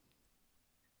Arlen?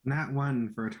 Nat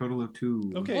 1 for a total of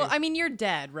 2. Okay. Well, I mean, you're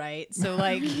dead, right? So,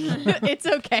 like, it's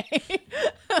okay.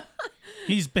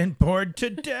 He's been bored to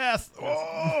death.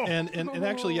 Oh! And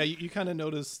actually, yeah, you kind of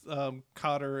notice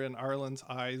Cotter and Arlen's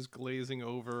eyes glazing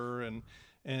over,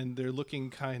 and they're looking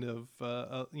kind of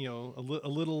a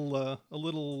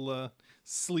little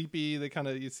sleepy. They kind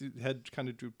of, you see head kind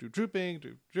of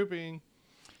drooping.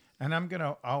 And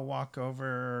I'll walk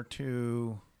over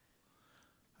to,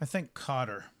 I think,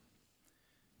 Cotter.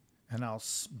 And I'll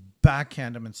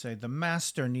backhand him and say, the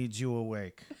master needs you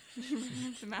awake.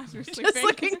 The master's sleeping. Just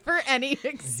looking for any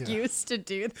excuse to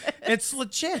do that. It's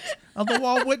legit. The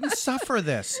wall wouldn't suffer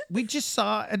this. We just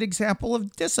saw an example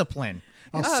of discipline.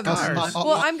 Well,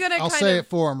 I'm gonna I'll kind say of- it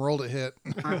for him. Rolled a hit.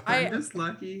 I'm just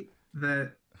lucky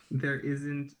that there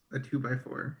isn't a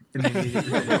 2x4 in the immediate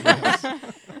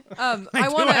I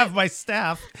want do have my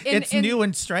staff. It's in- new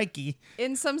and striky.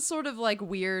 in some sort of like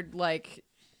weird, like,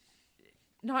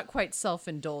 not quite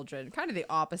self-indulgent, kind of the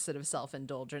opposite of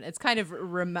self-indulgent. It's kind of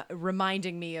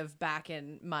reminding me of back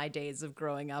in my days of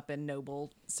growing up in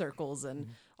noble circles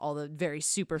and all the very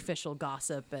superficial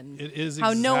gossip and It is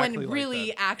how no one exactly like really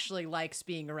that. actually likes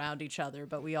being around each other,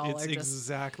 but we all It's are just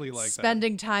exactly like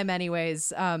spending time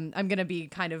anyways. I'm going to be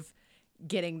kind of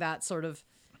getting that sort of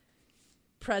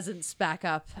presence back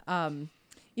up.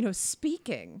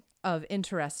 Speaking of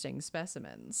interesting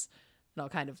specimens, and I'll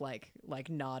kind of like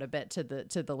nod a bit to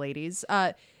the ladies.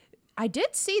 I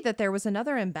did see that there was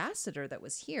another ambassador that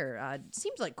was here.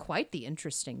 Seems like quite the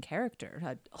interesting character.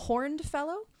 A horned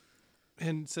fellow? that.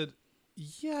 And said,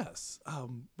 yes,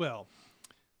 well,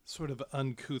 sort of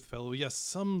uncouth fellow. Yes,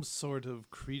 some sort of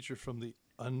creature from the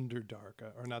Underdark,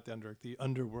 or not the Underdark, the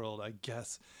Underworld, I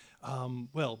guess.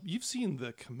 Well, you've seen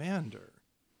the commander.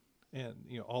 And,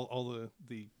 all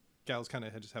the gals kind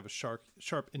of just have a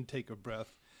sharp intake of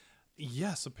breath.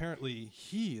 Yes, apparently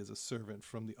he is a servant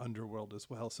from the underworld as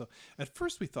well. So at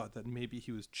first we thought that maybe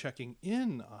he was checking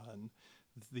in on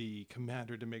the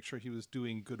commander to make sure he was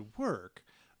doing good work.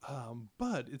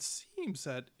 But it seems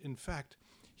that, in fact,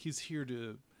 he's here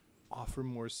to offer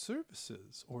more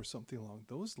services or something along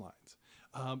those lines.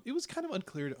 It was kind of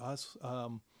unclear to us.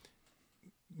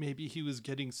 Maybe he was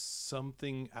getting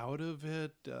something out of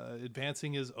it,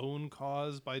 advancing his own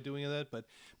cause by doing that. But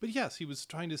yes, he was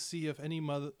trying to see if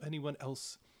anyone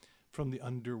else from the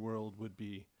underworld would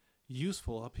be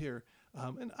useful up here.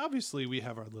 And obviously, we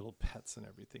have our little pets and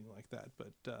everything like that.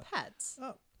 But Pets?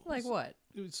 oh, Like what?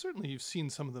 Certainly, you've seen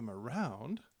some of them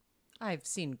around. I've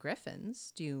seen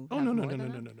griffins. Do you? Oh, have no. more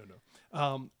than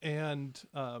that? And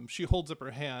she holds up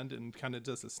her hand and kind of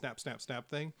does a snap, snap, snap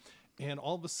thing. And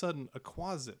all of a sudden, a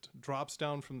quasit drops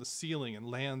down from the ceiling and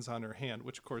lands on her hand,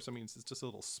 which, of course, means it's just a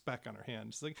little speck on her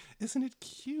hand. She's like, isn't it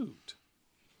cute?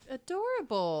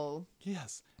 Adorable.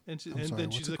 Yes. And I'm then sorry, she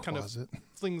what's a just kind of quasit?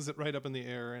 flings it right up in the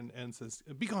air and says,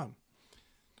 be gone.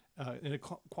 And a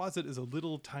quasit is a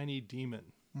little tiny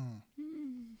demon.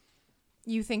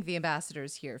 You think the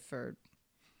ambassador's here for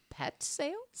pet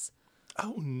sales?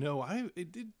 Oh, no.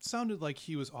 It sounded like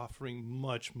he was offering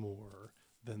much more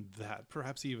than that.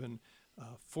 Perhaps even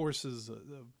forces,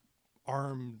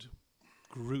 armed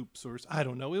groups, or I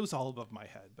don't know. It was all above my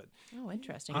head. But Oh,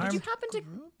 interesting. Did you happen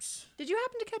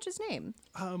to catch his name?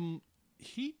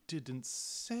 he didn't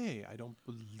say, I don't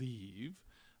believe.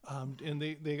 And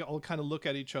they all kind of look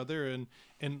at each other and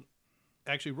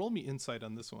actually roll me insight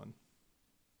on this one.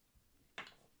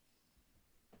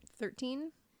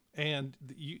 13? And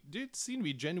you did seem to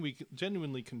be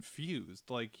genuinely confused.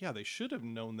 Like, yeah, they should have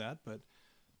known that, but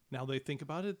now they think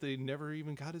about it, they never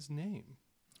even got his name.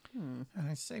 And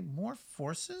I say, more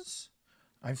forces?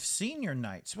 I've seen your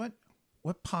knights.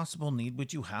 What possible need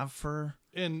would you have for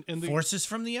And the forces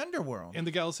from the underworld? and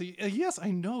the gals say, yes,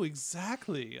 I know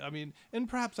exactly. I mean, and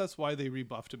perhaps that's why they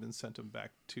rebuffed him and sent him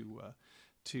back to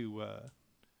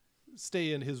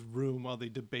stay in his room while they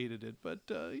debated it. But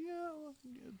the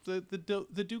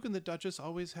Duke and the Duchess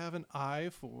always have an eye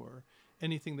for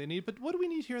anything they need. But what do we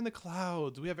need here in the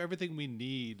clouds? We have everything we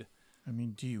need. I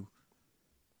mean, do you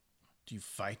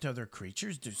fight other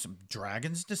creatures? Do some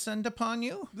dragons descend upon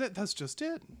you? That's just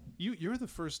it. You're the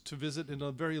first to visit in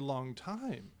a very long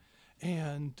time.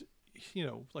 And,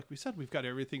 like we said, we've got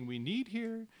everything we need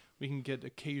here. We can get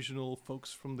occasional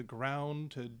folks from the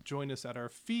ground to join us at our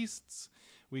feasts.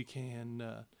 We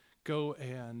can go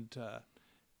and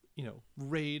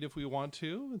raid if we want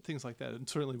to and things like that. And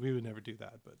certainly we would never do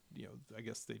that, but I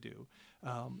guess they do.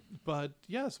 But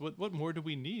yes, what more do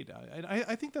we need?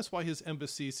 I think that's why his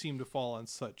embassy seemed to fall on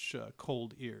such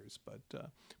cold ears. But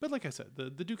like I said, the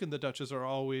Duke and the Duchess are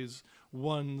always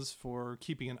ones for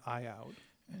keeping an eye out.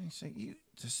 And you say,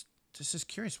 this is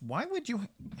curious. Why would you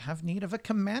have need of a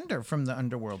commander from the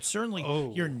underworld?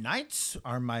 Certainly your knights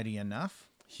are mighty enough.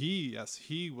 He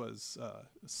was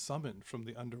summoned from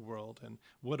the underworld, and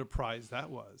what a prize that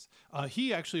was.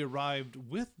 He actually arrived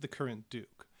with the current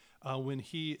Duke when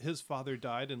his father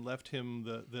died and left him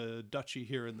the duchy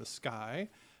here in the sky.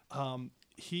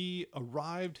 He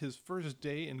arrived his first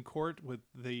day in court with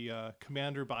the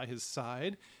commander by his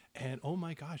side, and oh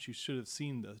my gosh, you should have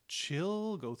seen the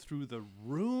chill go through the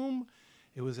room.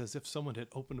 It was as if someone had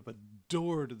opened up a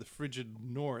door to the frigid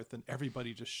north, and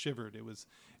everybody just shivered. It was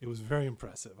very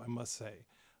impressive, I must say.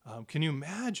 Can you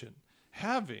imagine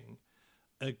having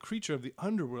a creature of the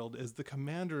underworld as the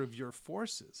commander of your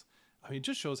forces? I mean, it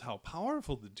just shows how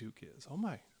powerful the Duke is. Oh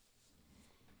my!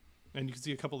 And you can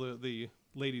see a couple of the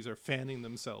ladies are fanning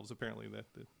themselves. Apparently, that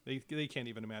they can't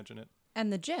even imagine it.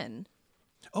 And the Jinn.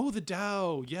 Oh, the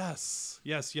Tao. Yes.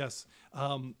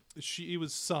 She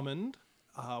was summoned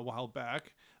a while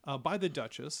back by the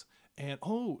Duchess, and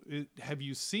have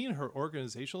you seen her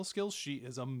organizational skills? She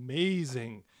is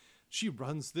amazing. She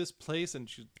runs this place, and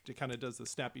she kind of does the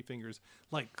snappy fingers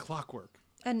like clockwork.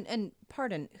 And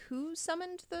pardon, who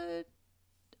summoned the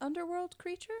underworld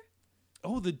creature?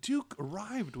 Oh, the Duke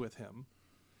arrived with him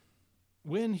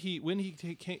when he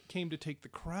came to take the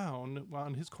crown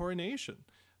on his coronation.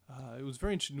 It was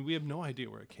very interesting. We have no idea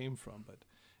where it came from, but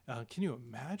can you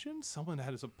imagine someone that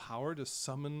has a power to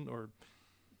summon, or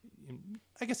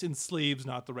I guess enslave's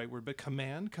not the right word, but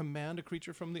command a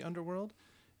creature from the underworld?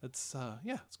 It's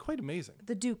quite amazing.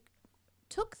 The Duke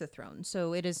took the throne,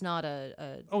 so it is not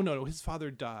a... Oh no, his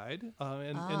father died,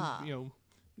 and a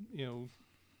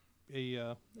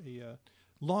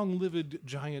long-lived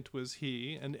giant was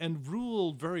he, and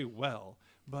ruled very well.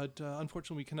 But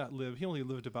unfortunately, we cannot live. He only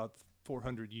lived about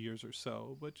 400 years or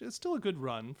so, but it's still a good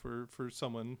run for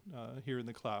someone here in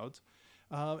the clouds.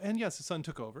 And yes, his son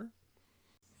took over.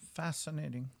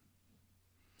 Fascinating.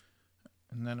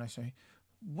 And then I say,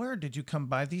 where did you come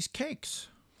by these cakes?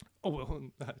 Oh, well,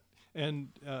 and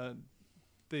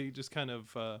they just kind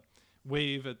of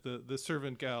wave at the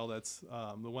servant gal that's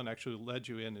the one actually led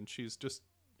you in, and she's just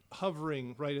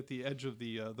hovering right at the edge of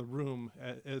the room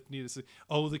at needlessly.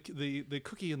 Oh, the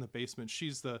cookie in the basement,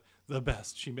 she's the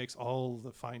best. She makes all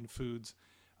the fine foods.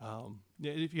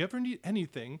 If you ever need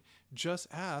anything, just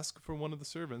ask for one of the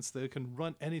servants. They can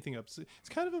run anything up. It's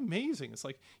kind of amazing. It's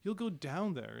like you'll go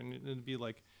down there and it'll be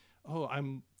like, oh,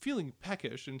 I'm feeling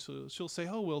peckish, and so she'll say,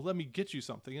 oh, well, let me get you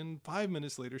something, and 5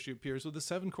 minutes later she appears with a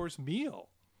 7-course meal.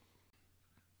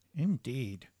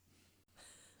 Indeed.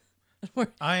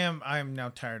 I am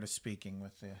now tired of speaking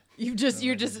with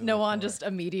the... Noan just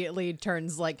immediately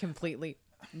turns like completely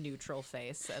neutral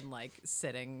face and like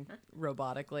sitting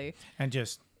robotically. And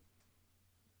just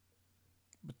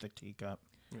with the teacup.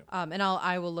 Yeah. And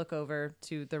I will look over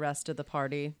to the rest of the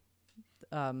party.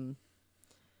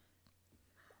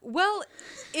 Well,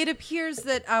 it appears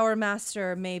that our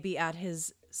master may be at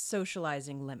his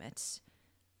socializing limit.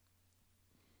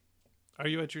 Are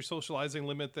you at your socializing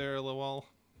limit there, Lowell?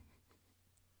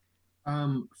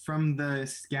 From the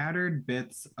scattered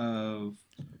bits of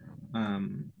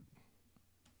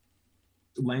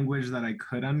language that I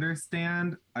could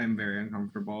understand, I'm very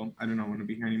uncomfortable. I do not want to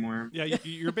be here anymore. Yeah,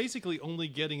 you're basically only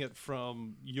getting it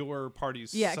from your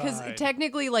party's Yeah, side. because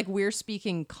technically, like, we're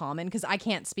speaking common, because I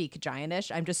can't speak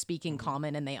Giantish. I'm just speaking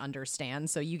common, and they understand,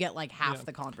 so you get, like, half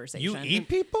the conversation. You eat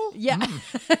people? Yeah.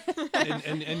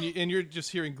 and you're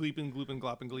just hearing gleepin, gloopin,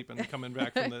 gloppin, gleepin coming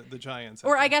back from the giants.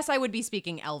 Or I guess I would be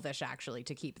speaking Elvish, actually,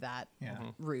 to keep that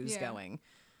ruse Yeah. going.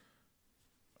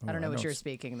 I don't know what you're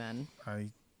speaking, then.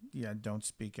 Don't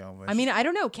speak Elvish. I mean, I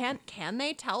don't know. Can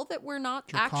they tell that we're not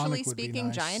Draconic actually would be speaking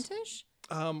nice. Giantish?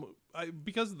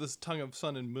 Because of this tongue of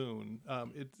sun and moon,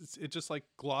 it just like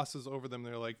glosses over them.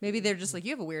 They're like, Maybe they're just like, you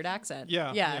have a weird accent.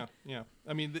 yeah.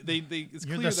 I mean, they it's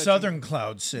You're clear the that southern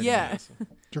cloud city. Yeah.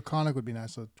 Draconic would be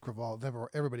nice, so Craval,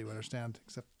 everybody would understand,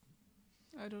 except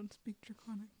I don't speak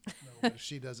Draconic. if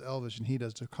she does Elvish and he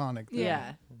does Draconic. then-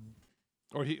 Yeah.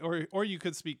 or you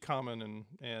could speak common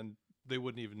and they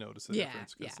wouldn't even notice the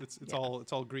difference because it's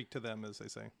all Greek to them, as they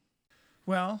say.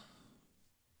 Well,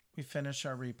 we finish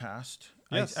our repast.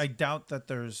 Yes. I doubt that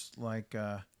there's like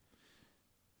a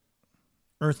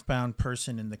earthbound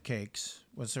person in the cakes.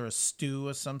 Was there a stew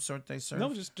of some sort they served?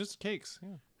 No, just cakes. Yeah.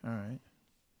 All right.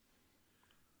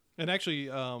 And actually,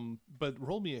 but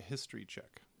roll me a history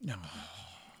check. No.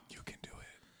 You can do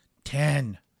it.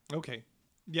 10. Okay.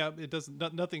 Yeah, it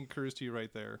doesn't. Nothing occurs to you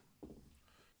right there.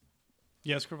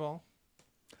 Yes, Craval?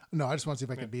 No, I just want to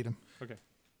see if I can beat him. Okay.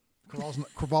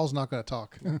 Craval's not going to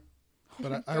talk.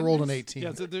 But I rolled an 18.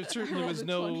 Yeah, so there certainly was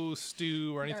no 20.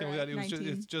 stew or anything like that. It was just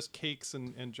 19. it's just cakes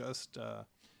and just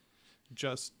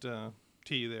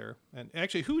tea there. And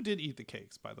actually, who did eat the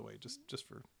cakes, by the way? Just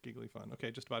for giggly fun. Okay,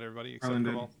 just about everybody except Arlen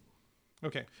did. Craval.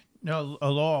 Okay. No,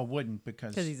 Alora wouldn't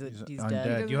because 'Cause he's undead.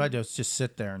 dead. You had to just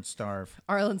sit there and starve.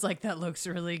 Arlen's like, that looks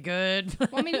really good. Well,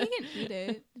 I mean, he can eat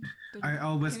it.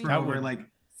 I'll whisper That over would- like,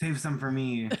 save some for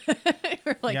me.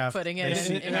 We're like Yeah, putting it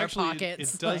and in our actually,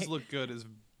 pockets. it does like- look good. It's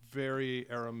very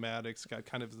aromatic. It's got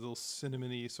kind of a little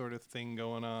cinnamony sort of thing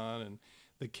going on, and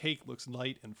the cake looks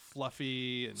light and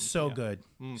fluffy. And So yeah. good.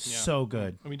 Yeah. So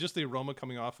good. I mean, just the aroma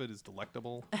coming off it is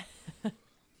delectable.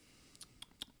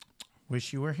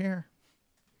 Wish you were here.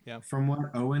 From what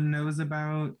Owen knows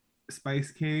about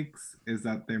spice cakes, is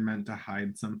that they're meant to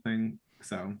hide something.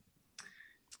 So,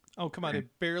 Oh, come on. It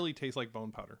barely tastes like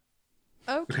bone powder.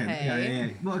 Okay. okay,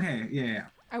 yeah. Well, okay, yeah.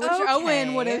 I wish Okay.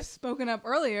 Owen would have spoken up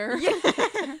earlier.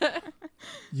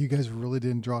 You guys really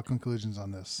didn't draw conclusions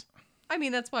on this. I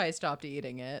mean, that's why I stopped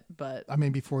eating it, but I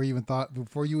mean, before you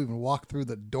even walked through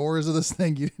the doors of this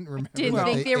thing, you didn't remember. didn't that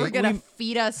think they were ate- going to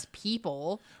feed us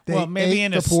people. they Well, maybe ate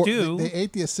in the a stew. They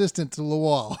ate the assistant to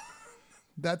Lawal.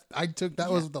 That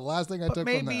was the last thing I But took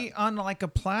maybe from that. on like a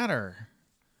platter.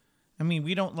 I mean,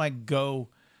 we don't like go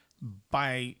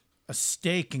buy a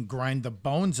steak and grind the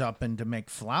bones up and to make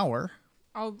flour.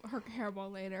 I'll her hairball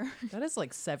later. That is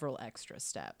like several extra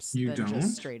steps You than don't?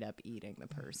 just straight up eating the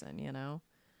person, you know?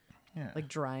 Yeah. Like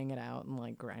drying it out and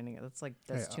like grinding it. That's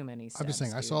Hey, too many steps. I'm just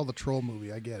saying, I dude. saw the Troll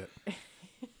movie. I get it.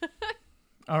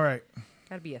 All right.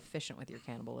 Gotta be efficient with your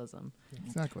cannibalism.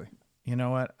 Exactly. You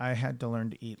know what? I had to learn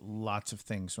to eat lots of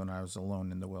things when I was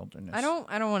alone in the wilderness. I don't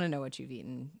want to know what you've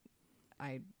eaten.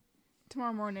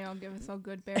 Tomorrow morning, I'll give us all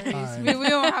good berries. Fine. we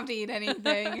don't have to eat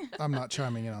anything. I'm not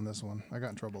chiming in on this one. I got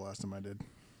in trouble last time I did.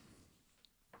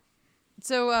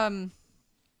 So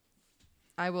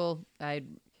I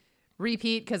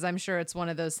repeat because I'm sure it's one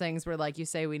of those things where like you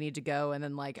say we need to go and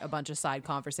then like a bunch of side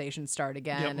conversations start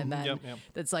again and then yep.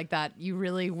 it's like that you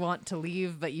really want to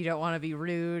leave but you don't want to be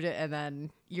rude and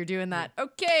then you're doing that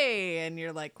okay and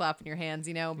you're like clapping your hands,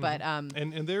 you know, but And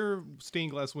their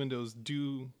stained glass windows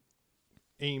do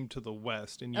aim to the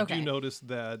west, and you Okay. do notice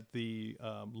that the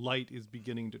light is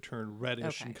beginning to turn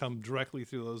reddish and Okay. come directly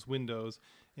through those windows,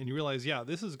 and you realize, yeah,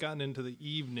 this has gotten into the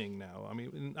evening now. I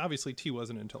mean, and obviously tea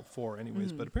wasn't until 4 anyways,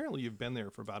 Mm-hmm. but apparently you've been there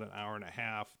for about an hour and a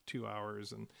half, 2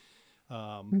 hours, and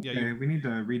yeah, Okay, we need to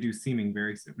redo seaming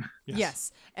very soon.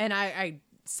 yes. And I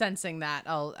sensing that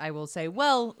I will say,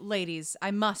 well, ladies, I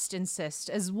must insist,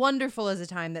 as wonderful as a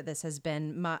time that this has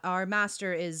been, our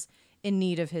master is in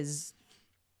need of his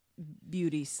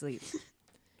beauty sleep.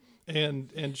 And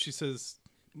she says,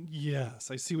 yes,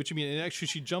 I see what you mean. And actually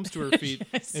she jumps to her feet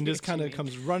I see and just what you kind of mean.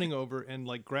 comes running over and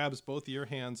like grabs both your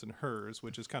hands and hers,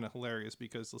 which is kind of hilarious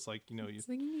because it's like, you know,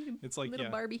 it's like little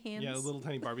yeah, Barbie hands. Yeah, little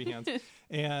tiny Barbie hands.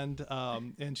 And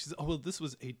she says, oh, well, this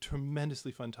was a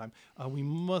tremendously fun time. We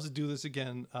must do this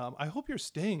again. I hope you're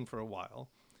staying for a while.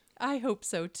 I hope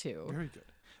so too. Very good.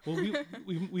 Well,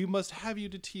 we must have you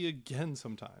to tea again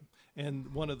sometime.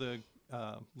 And one of the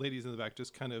ladies in the back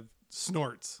just kind of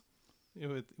snorts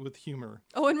with humor.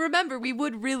 Oh, and remember, we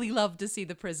would really love to see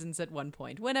the prisons at one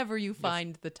point, whenever you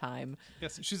find the time.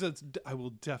 Yes, she says, I will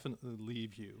definitely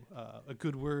leave you a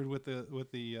good word with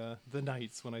the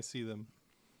knights when I see them.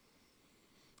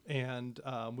 And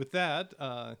with that,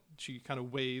 she kind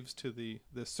of waves to the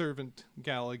servant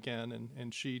gal again,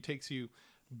 and she takes you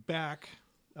back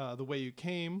the way you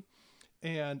came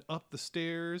and up the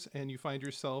stairs, and you find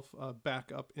yourself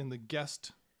back up in the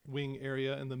guest wing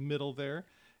area in the middle there.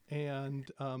 And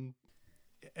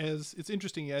as it's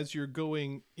interesting, as you're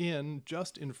going in,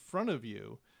 just in front of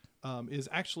you is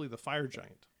actually the fire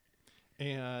giant.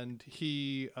 And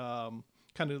he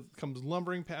kind of comes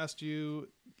lumbering past you,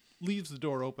 leaves the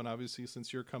door open, obviously,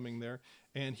 since you're coming there.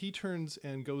 And he turns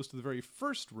and goes to the very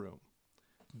first room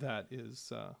that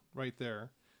is right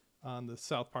there on the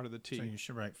south part of the T. So you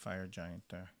should write fire giant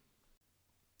there.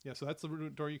 Yeah, so that's the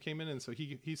door you came in, and so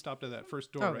he stopped at that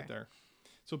first door Okay. right there.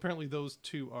 So apparently those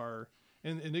two are,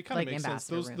 and it kind Like of makes sense.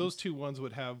 ambassador Those rooms. two ones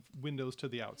would have windows to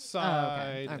the Oh,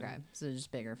 outside. okay. Okay. So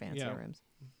just bigger, fancier Yeah. rooms.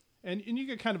 And you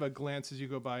get kind of a glance as you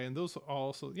go by, and those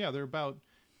also, yeah, they're about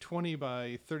 20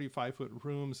 by 35-foot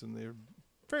rooms, and they're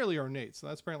fairly ornate. So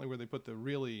that's apparently where they put the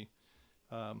really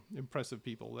impressive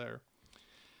people there.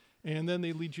 And then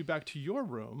they lead you back to your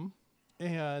room,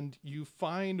 And you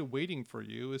find waiting for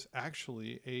you is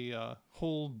actually a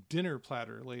whole dinner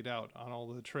platter laid out on all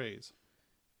the trays.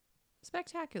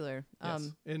 Spectacular.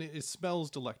 Yes. And it smells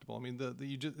delectable. I mean,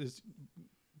 you just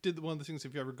did one of the things,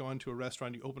 if you've ever gone to a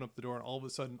restaurant, you open up the door and all of a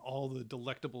sudden all the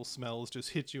delectable smells just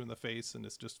hit you in the face, and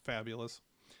it's just fabulous.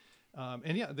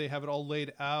 And yeah, they have it all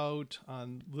laid out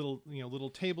on little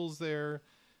tables there.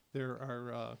 There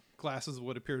are glasses of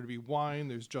what appear to be wine.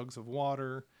 There's jugs of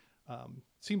water.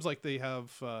 Seems like they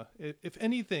have, if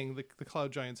anything, the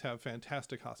Cloud Giants have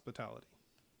fantastic hospitality.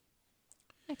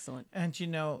 Excellent. And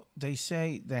they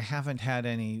say they haven't had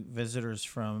any visitors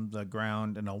from the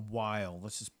ground in a while.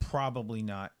 This is probably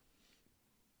not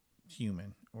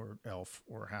human or elf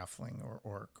or halfling or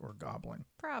orc or goblin.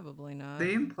 Probably not.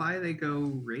 They imply they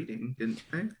go raiding, didn't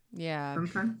they? Yeah.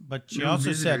 Sometime. But she No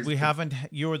also said visitors,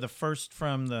 you were the first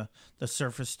from the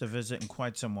surface to visit in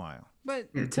quite some while. But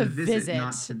Yeah, To visit.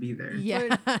 not to be there.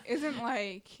 Yeah. but isn't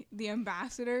like the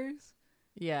ambassadors,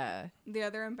 Yeah. the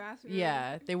other ambassadors?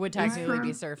 Yeah. They would They're technically be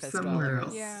from surface somewhere dwellers.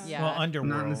 else. Yeah. Yeah. Well, underworld.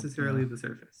 Not necessarily yeah. the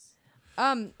surface.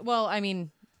 Well, I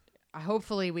mean,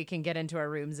 hopefully we can get into our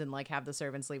rooms and like have the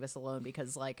servants leave us alone,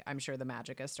 because like I'm sure the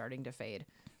magic is starting to fade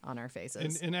on our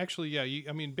faces. And actually, yeah,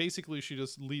 basically she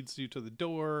just leads you to the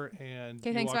door, and Okay,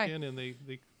 you thanks, walk bye. in, and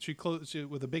she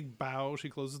with a big bow, she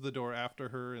closes the door after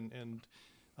her, and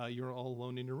you're all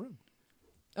alone in your room.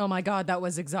 Oh my God, that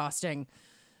was exhausting.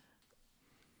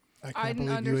 I I can't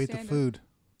didn't believe you ate the understand it. food.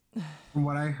 From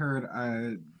what I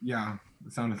heard, yeah,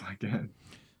 it sounded like it.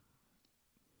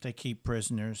 They keep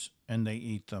prisoners and they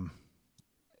eat them.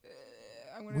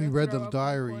 I'm gonna We read throw the up in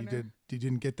diary. You corner.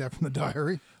 didn't get that from the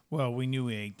diary? Well, we knew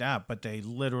we ate that, but they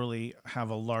literally have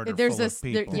a larder There's full this- of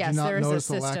people. there- Yes, Did you not there is a notice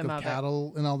the lack system of of it.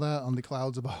 cattle and all that on the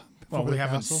clouds above? Well, over we the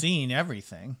haven't castle? seen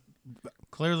everything.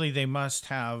 Clearly, they must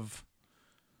have.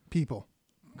 People.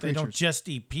 They don't Creatures. just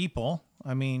eat people.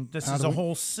 I mean, this How is do a we-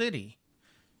 whole city.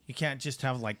 You can't just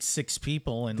have like 6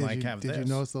 people and Did have you this.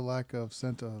 notice the lack of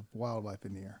scent of wildlife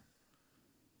in the air?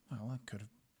 Well, it could have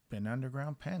been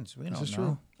underground pens. We This don't is know.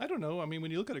 true. I don't know. I mean,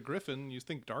 when you look at a griffin, you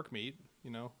think dark meat,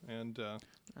 and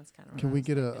That's kind of. Can we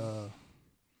get a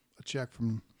check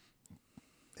from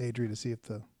Adri to see if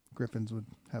the griffins would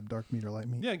have dark meat or light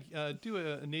meat? yeah, do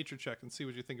a nature check and see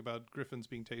what you think about griffins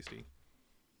being tasty.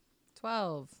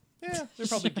 12? Yeah, they're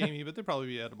probably gamey, but they'll probably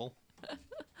be edible.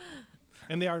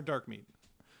 And they are dark meat.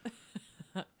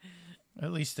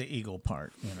 At least the eagle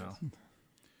part,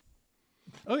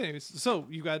 Okay, so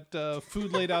you got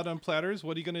food laid out on platters.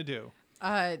 What are you gonna do?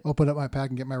 Open up my pack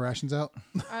and get my rations out.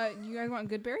 You guys want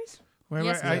good berries? Wait,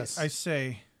 Yes, please. I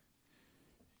say,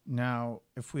 now,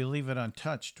 if we leave it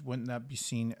untouched, wouldn't that be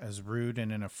seen as rude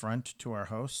and an affront to our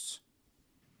hosts?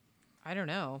 I don't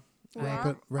know.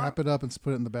 Wrap it up and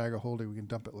put it in the bag of holding. We can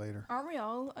dump it later. Aren't we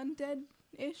all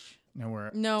undead-ish? No,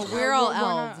 No, we're all we're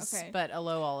not- elves, okay. but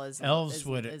Aloal is elves is,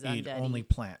 would is eat undead-y. only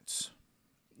plants.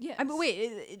 Yes. I mean,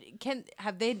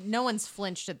 wait. No one's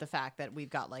flinched at the fact that we've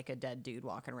got like a dead dude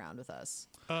walking around with us.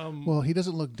 Well, he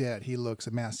doesn't look dead. He looks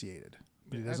emaciated.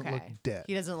 But he doesn't look Okay. dead.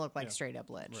 He doesn't look like straight up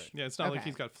lich. Yeah, it's not like Okay.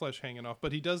 he's got flesh hanging off,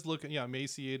 but he does look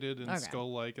emaciated and Okay.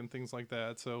 skull-like and things like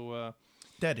that. So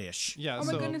Deadish. yeah, Oh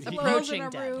my so goodness, he, a rose in Approaching a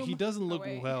dead. room. he doesn't look Oh,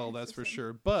 wait. well, that's for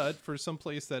sure. But for some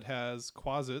place that has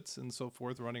closets and so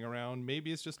forth running around,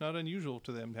 maybe it's just not unusual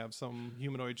to them to have some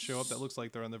humanoid show up that looks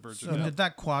like they're on the verge So of death. did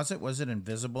that closet, was it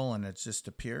invisible and it just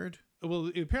appeared?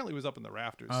 Well, it apparently was up in the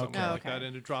rafters Okay. somewhere Oh, like that, okay.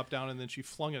 and it dropped down, and then she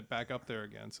flung it back up there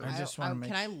again. So I just want to make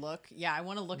Can I look? Yeah, I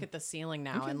want to look at the ceiling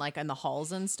now and like in the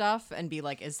halls and stuff, and be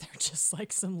like, is there just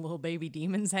like some little baby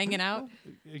demons hanging out?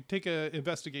 take a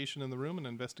investigation in the room and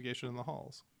an investigation in the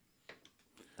halls.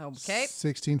 Okay.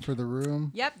 16 for the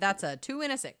room. Yep, that's a 2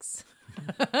 and a 6. And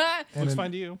Looks then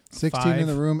fine to you. 16 in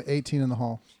the 5. room, 18 in the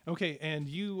hall. Okay, and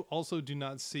you also do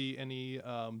not see any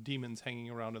demons hanging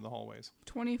around in the hallways.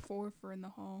 24 for in the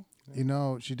hall. You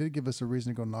know, she did give us a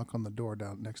reason to go knock on the door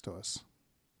down next to us.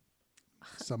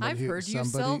 I've heard you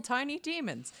sell tiny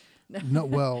demons. No,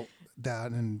 well,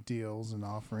 that and deals and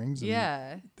offerings. And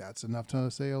Yeah, that's enough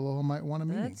to say Aloha might want a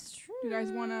meeting. that's true. You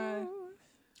guys want to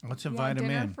Let's invite him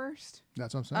dinner in. first?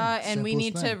 That's what I'm saying. And we Simplest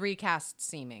need to thing. recast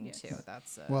seeming Yes. too.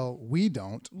 That's Well, we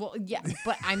don't. well, yeah,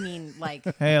 but I mean, like,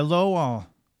 Hey, hello all.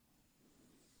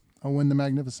 Owen the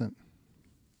Magnificent.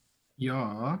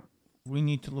 Yeah. We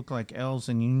need to look like elves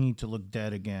and you need to look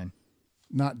dead again.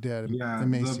 Not dead. Yeah. The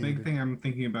emaciated. big thing I'm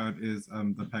thinking about is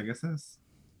the Pegasus.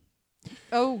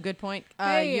 oh, good point.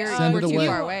 Hey, You're Send we're it too away.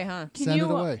 far away, huh? Can Send you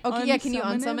it away. Okay, yeah. Can you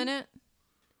unsummon unsummon it?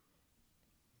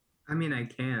 I mean, I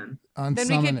can. Then we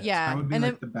Unsummon could, it. yeah, That would be and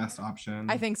like then the best option.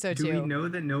 I think so Do we too. know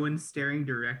that no one's staring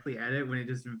directly at it when it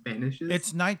just vanishes?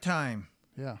 It's nighttime.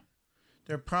 Yeah.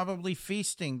 They're probably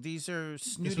feasting. These are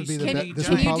snooty, would be the skinny be- this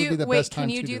Can would you probably do be the wait? best Can time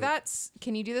you to do do it. that?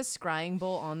 Can you do the scrying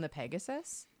bowl on the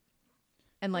Pegasus,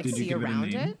 and like Did you see give it a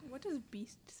around name? it? What does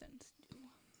beast sense do?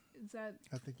 Is that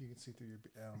I think you can see through your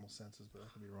animal senses, but I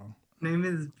could be wrong. Name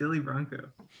is Billy Bronco.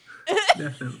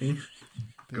 Definitely.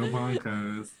 Go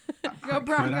Broncos. go Could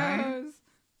I? Broncos?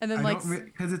 And then I like don't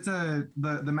because it's the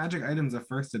magic item's a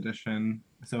first edition,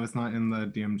 so it's not in the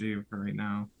DMG for right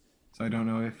now. So I don't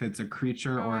know if it's a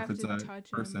creature Oh, I or have if it's to a touch him.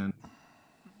 person. Oh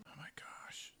my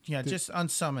gosh. Yeah, just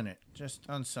unsummon it. Just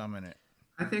unsummon it.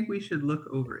 I think we should look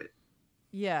over it.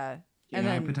 yeah, Can and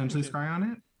I then potentially scry on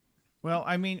it? Well,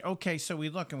 I mean, okay, so we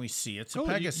look and we see it's a Oh,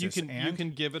 Pegasus. you and can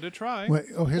give it a try. Wait,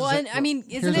 here's well, a, and I mean,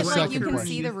 isn't here's it a like you second can question.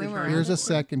 see the room around Here's it? a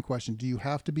second question. Do you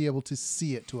have to be able to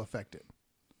see it to affect it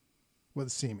with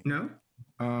seeming? No?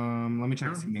 Let me check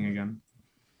No. seeming again.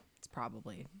 It's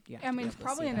probably yeah. I mean, it's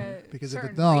probably in a Because if certain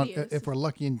it's not, radius. if we're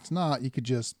lucky and it's not, you could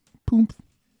just poop.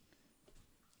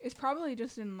 It's probably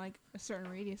just in like a certain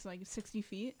radius, like 60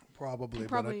 feet. Probably,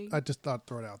 Probably- but I just thought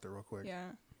throw it out there real quick.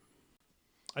 Yeah.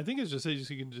 I think it's just says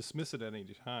you can dismiss it at any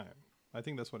time. I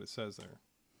think that's what it says there.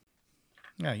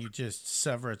 Yeah, you just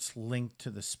sever its link to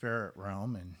the spirit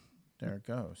realm, and there it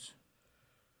goes.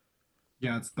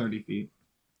 Yeah, it's 30 feet.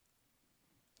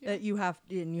 You have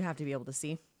to be able to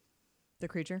see the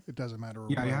creature. It doesn't matter.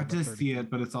 Yeah, you have to 30. see it,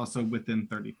 but it's also within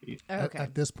 30 feet. At, Okay.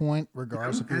 at this point,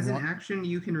 regardless if As you an want, action,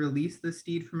 you can release the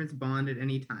steed from its bond at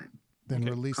any time, then Okay.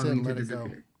 release it causing and to let it go.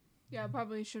 disappear. Yeah,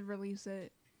 probably should release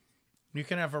it. You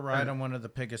can have a ride on one of the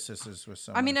Pegasuses with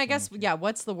someone. I mean, if I you guess need to. yeah.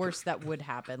 What's the worst that would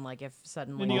happen? Like if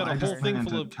suddenly And you Well, got I a just whole thing plan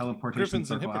full to of teleportation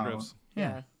griffins and circle out. hippogriffs.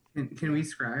 yeah. Can we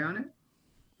scry on it?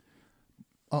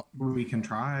 We can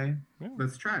try.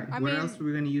 Let's try. I what mean- else are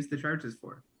we going to use the charges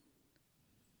for?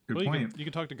 Good Well, point. you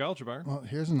can talk to Galjabar. Well,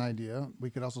 here's an idea. We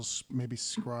could also maybe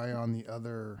scry on the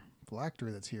other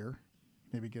phylactery that's here.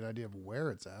 Maybe get an idea of where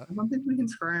it's at. I don't think we can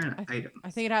scry on items. I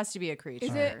think it has to be a creature.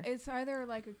 Is it? It's either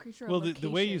like a creature. Well, or the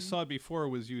way you location. saw it before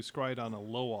was you scried on a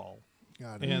lowall,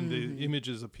 Got it. and the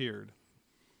images appeared.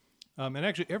 And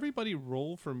actually, everybody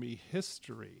roll for me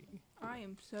history. I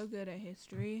am so good at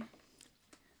history.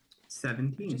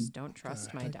 17. Just don't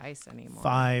trust my dice anymore.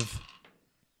 5.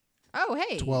 Oh,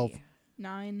 hey. 12.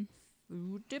 9.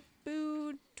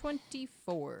 Oodipoo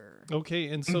 24. Okay,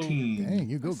 and so 19. Dang,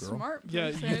 you go, girl. Smart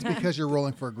Yeah, person. you- Because you're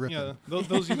rolling for a griffin. yeah,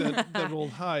 those of you that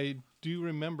rolled high do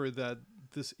remember that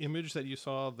this image that you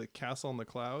saw of the castle on the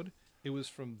cloud, it was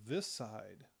from this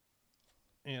side,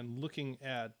 and looking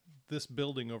at this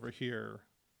building over here,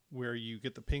 where you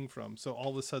get the ping from. So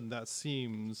all of a sudden, that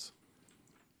seems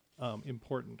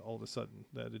important. All of a sudden,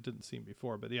 that it didn't seem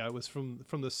before. But yeah, it was from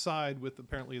the side with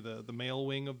apparently the male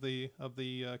wing of the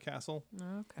castle.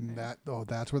 Okay. And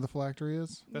that's where the phylactery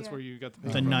is? That's Yeah. where you got the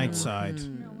ping The from. night side.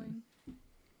 Knowing.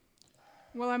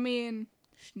 Well, I mean,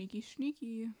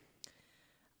 sneaky.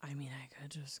 I mean, I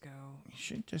could just go. You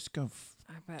should just go.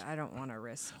 But I don't want to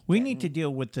risk. We need to getting-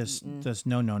 deal with this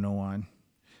no on,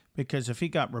 because if he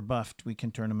got rebuffed, we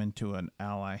can turn him into an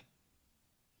ally.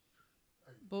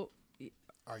 Well,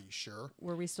 Are you sure?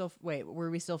 were we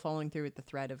still following through with the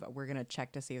thread of we're gonna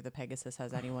check to see if the Pegasus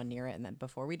has anyone near it, and then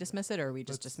before we dismiss it, or are we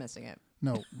just dismissing it?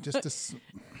 No, just to.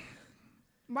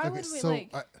 Why would we so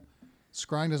like?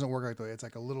 scrying doesn't work like that. It's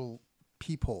like a little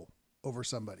peephole over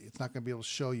somebody. It's not going to be able to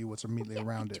show you what's immediately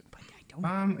around it. But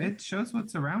I don't. It shows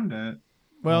what's around it.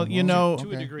 Well, you know,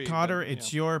 To a degree, Cotter, but,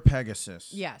 it's yeah. your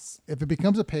Pegasus. Yes. If it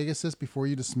becomes a Pegasus before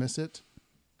you dismiss it,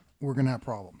 we're going to have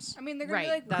problems. I mean, they're gonna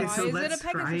Right, be like, Okay, why so is let's it a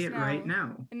Pegasus scry it now? right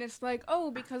now. And it's like, oh,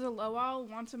 because a Lowell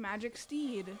wants a magic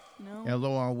steed. No. Yeah,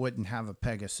 Lowell wouldn't have a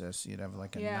Pegasus. You'd have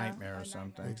like a Yeah, nightmare a or something.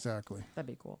 nightmare. Exactly. That'd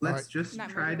be cool. Let's Alright. just Not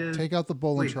try murder. to Take out the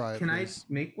bowl Wait, and try it, can please.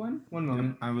 I make one? One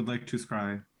moment. I would like to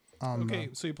scry. Okay,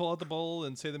 so you pull out the bowl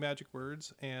and say the magic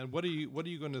words. And what are you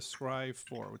going to scry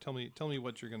for? Tell me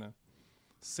what you're going to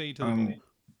say to the bowl.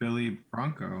 Billy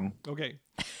Bronco. Okay,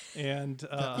 and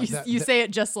You say it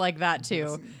just like that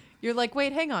too. You're like,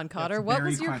 wait, hang on, Cotter. That's What very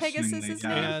was your questioningly, Pegasus's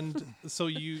yeah. name? and so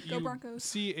you Broncos.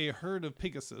 see a herd of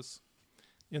Pegasus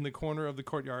in the corner of the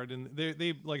courtyard, and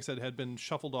they like I said had been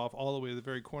shuffled off all the way to the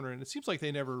very corner, and it seems like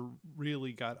they never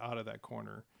really got out of that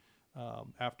corner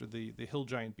after the hill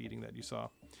giant beating that you saw.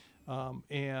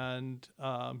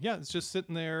 Yeah, it's just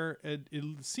sitting there. It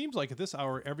seems like at this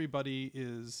hour everybody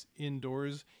is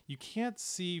indoors. You can't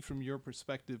see from your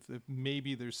perspective if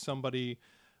maybe there's somebody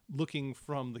looking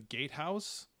from the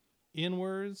gatehouse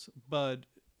inwards, but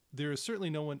there is certainly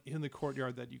no one in the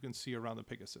courtyard that you can see around the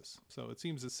Pegasus. So it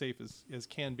seems as safe as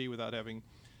can be without having.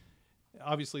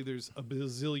 Obviously, there's a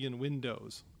bazillion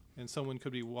windows, and someone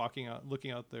could be walking out,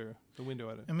 looking out the window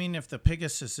at it. I mean, if the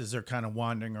Pegasuses are kind of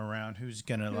wandering around, who's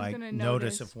gonna Who's like gonna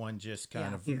notice notice? if one just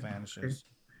kind Yeah. of Yeah, vanishes?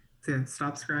 So yeah,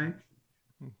 stop scry,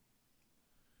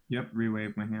 Yep,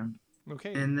 re-wave my hand.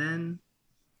 Okay. and then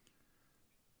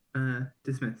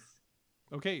dismiss.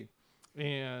 Okay,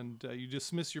 and you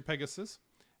dismiss your Pegasus,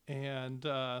 and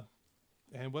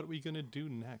what are we gonna do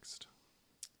next?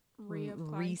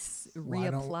 Reapply. Why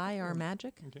don't- Reapply our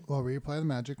magic. Well, reapply the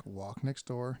magic, walk next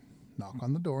door, knock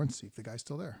on the door, and see if the guy's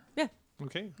still there. Yeah,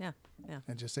 Okay, yeah, yeah.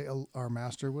 And just say, our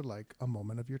master would like a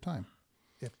moment of your time.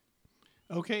 If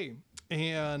okay,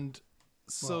 and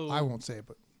so well, I won't say it,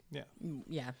 but yeah.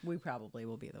 Yeah, we probably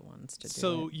will be the ones to do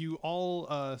So it. you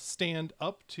all stand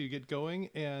up to get going,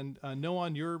 and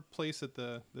Noan, your place at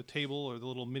the table or the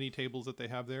little mini tables that they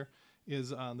have there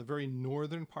is on the very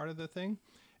northern part of the thing.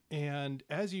 And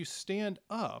as you stand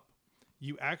up,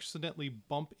 you accidentally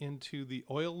bump into the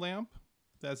oil lamp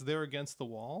that's there against the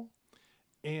wall.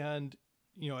 And,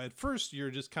 at first you're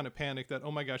just kind of panicked that,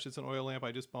 oh my gosh, it's an oil lamp.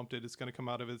 I just bumped it. It's going to come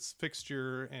out of its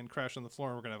fixture and crash on the floor,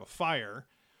 and we're going to have a fire.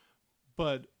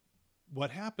 But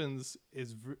what happens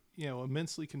is,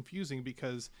 immensely confusing,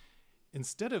 because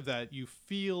instead of that, you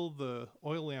feel the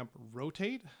oil lamp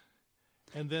rotate,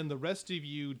 and then the rest of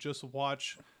you just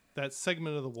watch that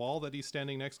segment of the wall that he's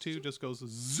standing next to just goes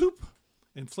zoop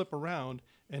and flip around,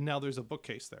 and now there's a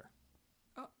bookcase there.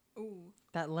 Ooh.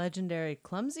 That legendary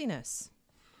clumsiness.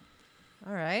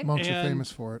 All right. monks are And-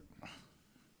 famous for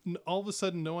it. All of a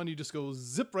sudden, no one, you just go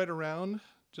zip right around,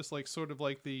 just like sort of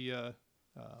like the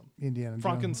Indiana Jones.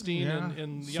 Frankenstein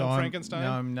in Young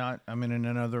Frankenstein. I'm in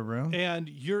another room. And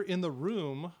you're in the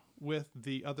room with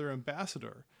the other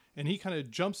ambassador, and he kind of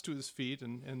jumps to his feet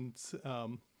and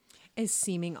Is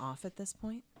seeming off at this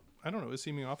point? I don't know, is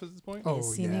seeming off at this point? Oh,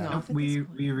 Is seeming yeah. off at We this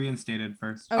point? we reinstated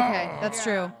first. Okay, that's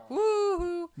true.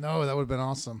 Woohoo! No, that would have been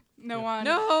awesome. No one.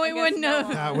 No, it I guess wouldn't no have.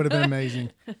 one. That would have been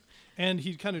amazing. And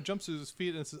he kind of jumps to his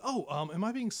feet and says, "Oh, am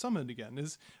I being summoned again?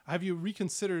 Have you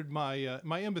reconsidered my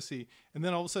my embassy?" And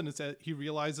then all of a sudden, he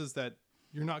realizes that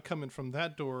you're not coming from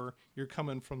that door; you're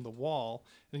coming from the wall.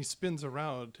 And he spins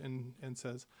around and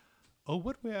says, "Oh,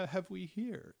 what have we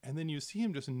here?" And then you see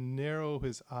him just narrow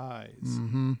his eyes,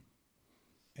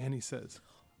 and he says,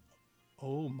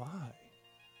 "Oh my,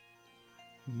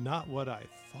 not what I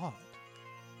thought."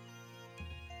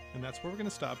 And that's where we're going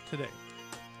to stop today.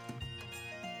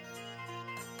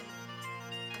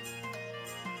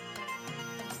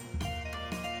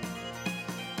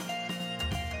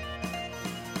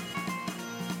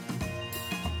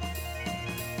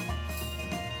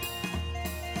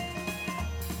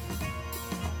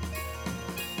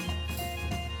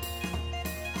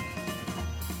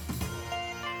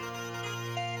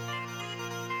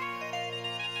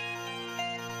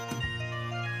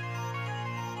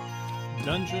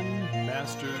 Dungeon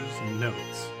Master's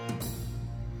Notes.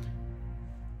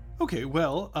 Okay,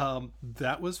 well,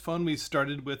 that was fun. We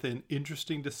started with an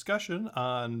interesting discussion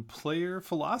on player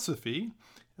philosophy,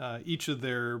 each of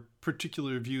their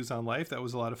particular views on life. That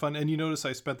was a lot of fun. And you notice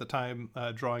I spent the time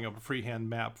drawing up a freehand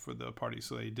map for the party,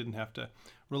 so they didn't have to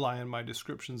rely on my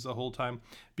descriptions the whole time,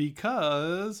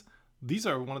 because these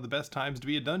are one of the best times to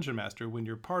be a dungeon master, when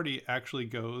your party actually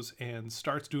goes and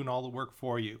starts doing all the work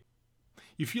for you.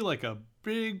 You feel like a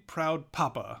big, proud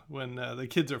papa when the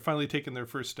kids are finally taking their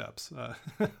first steps.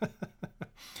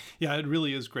 Yeah, it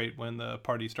really is great when the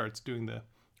party starts doing the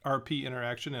RP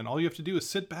interaction, and all you have to do is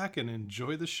sit back and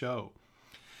enjoy the show.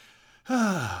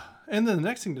 And then the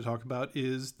next thing to talk about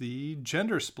is the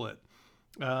gender split.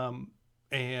 And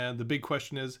the big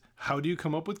question is, how do you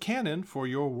come up with canon for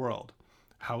your world?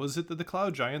 How is it that the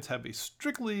Cloud Giants have a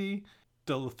strictly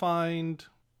defined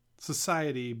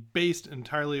society based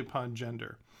entirely upon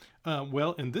gender?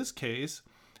 Well, in this case,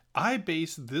 I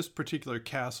based this particular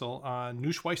castle on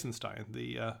Neuschwanstein,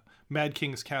 the Mad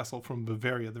King's castle from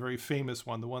Bavaria, the very famous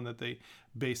one, the one that they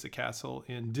based the castle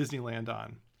in Disneyland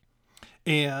on.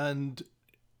 And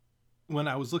when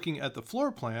I was looking at the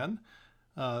floor plan,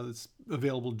 that's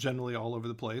available generally all over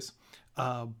the place,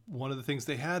 one of the things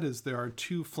they had is there are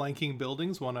two flanking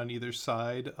buildings, one on either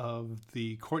side of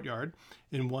the courtyard,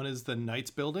 and one is the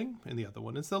Knights building, and the other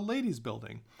one is the Ladies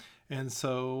building. And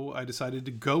so I decided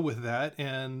to go with that,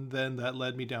 and then that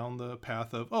led me down the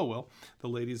path of, oh, well, the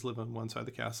ladies live on one side of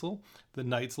the castle, the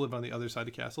knights live on the other side of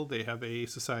the castle. They have a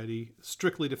society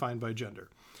strictly defined by gender.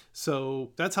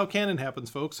 So that's how canon happens,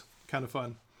 folks. Kind of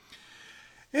fun.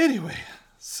 Anyway,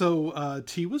 so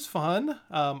tea was fun.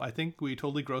 I think we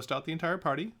totally grossed out the entire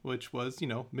party, which was,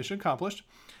 mission accomplished.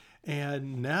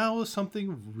 And now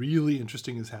something really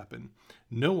interesting has happened.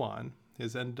 Noan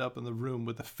has ended up in the room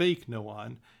with the fake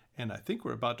Noan, and I think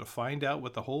we're about to find out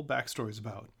what the whole backstory's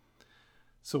about.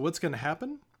 So what's going to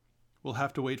happen? We'll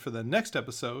have to wait for the next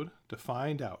episode to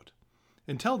find out.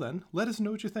 Until then, let us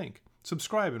know what you think.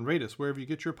 Subscribe and rate us wherever you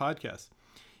get your podcasts.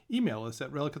 Email us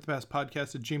at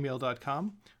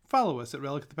relicofthepastpodcast@gmail.com. Follow us at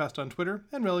Relic of the Past on Twitter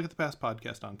and Relic of the Past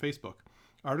Podcast on Facebook.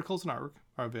 Articles and artwork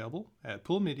are available at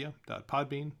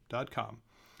poolmedia.podbean.com.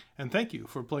 And thank you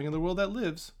for playing in the world that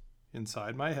lives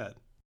inside my head.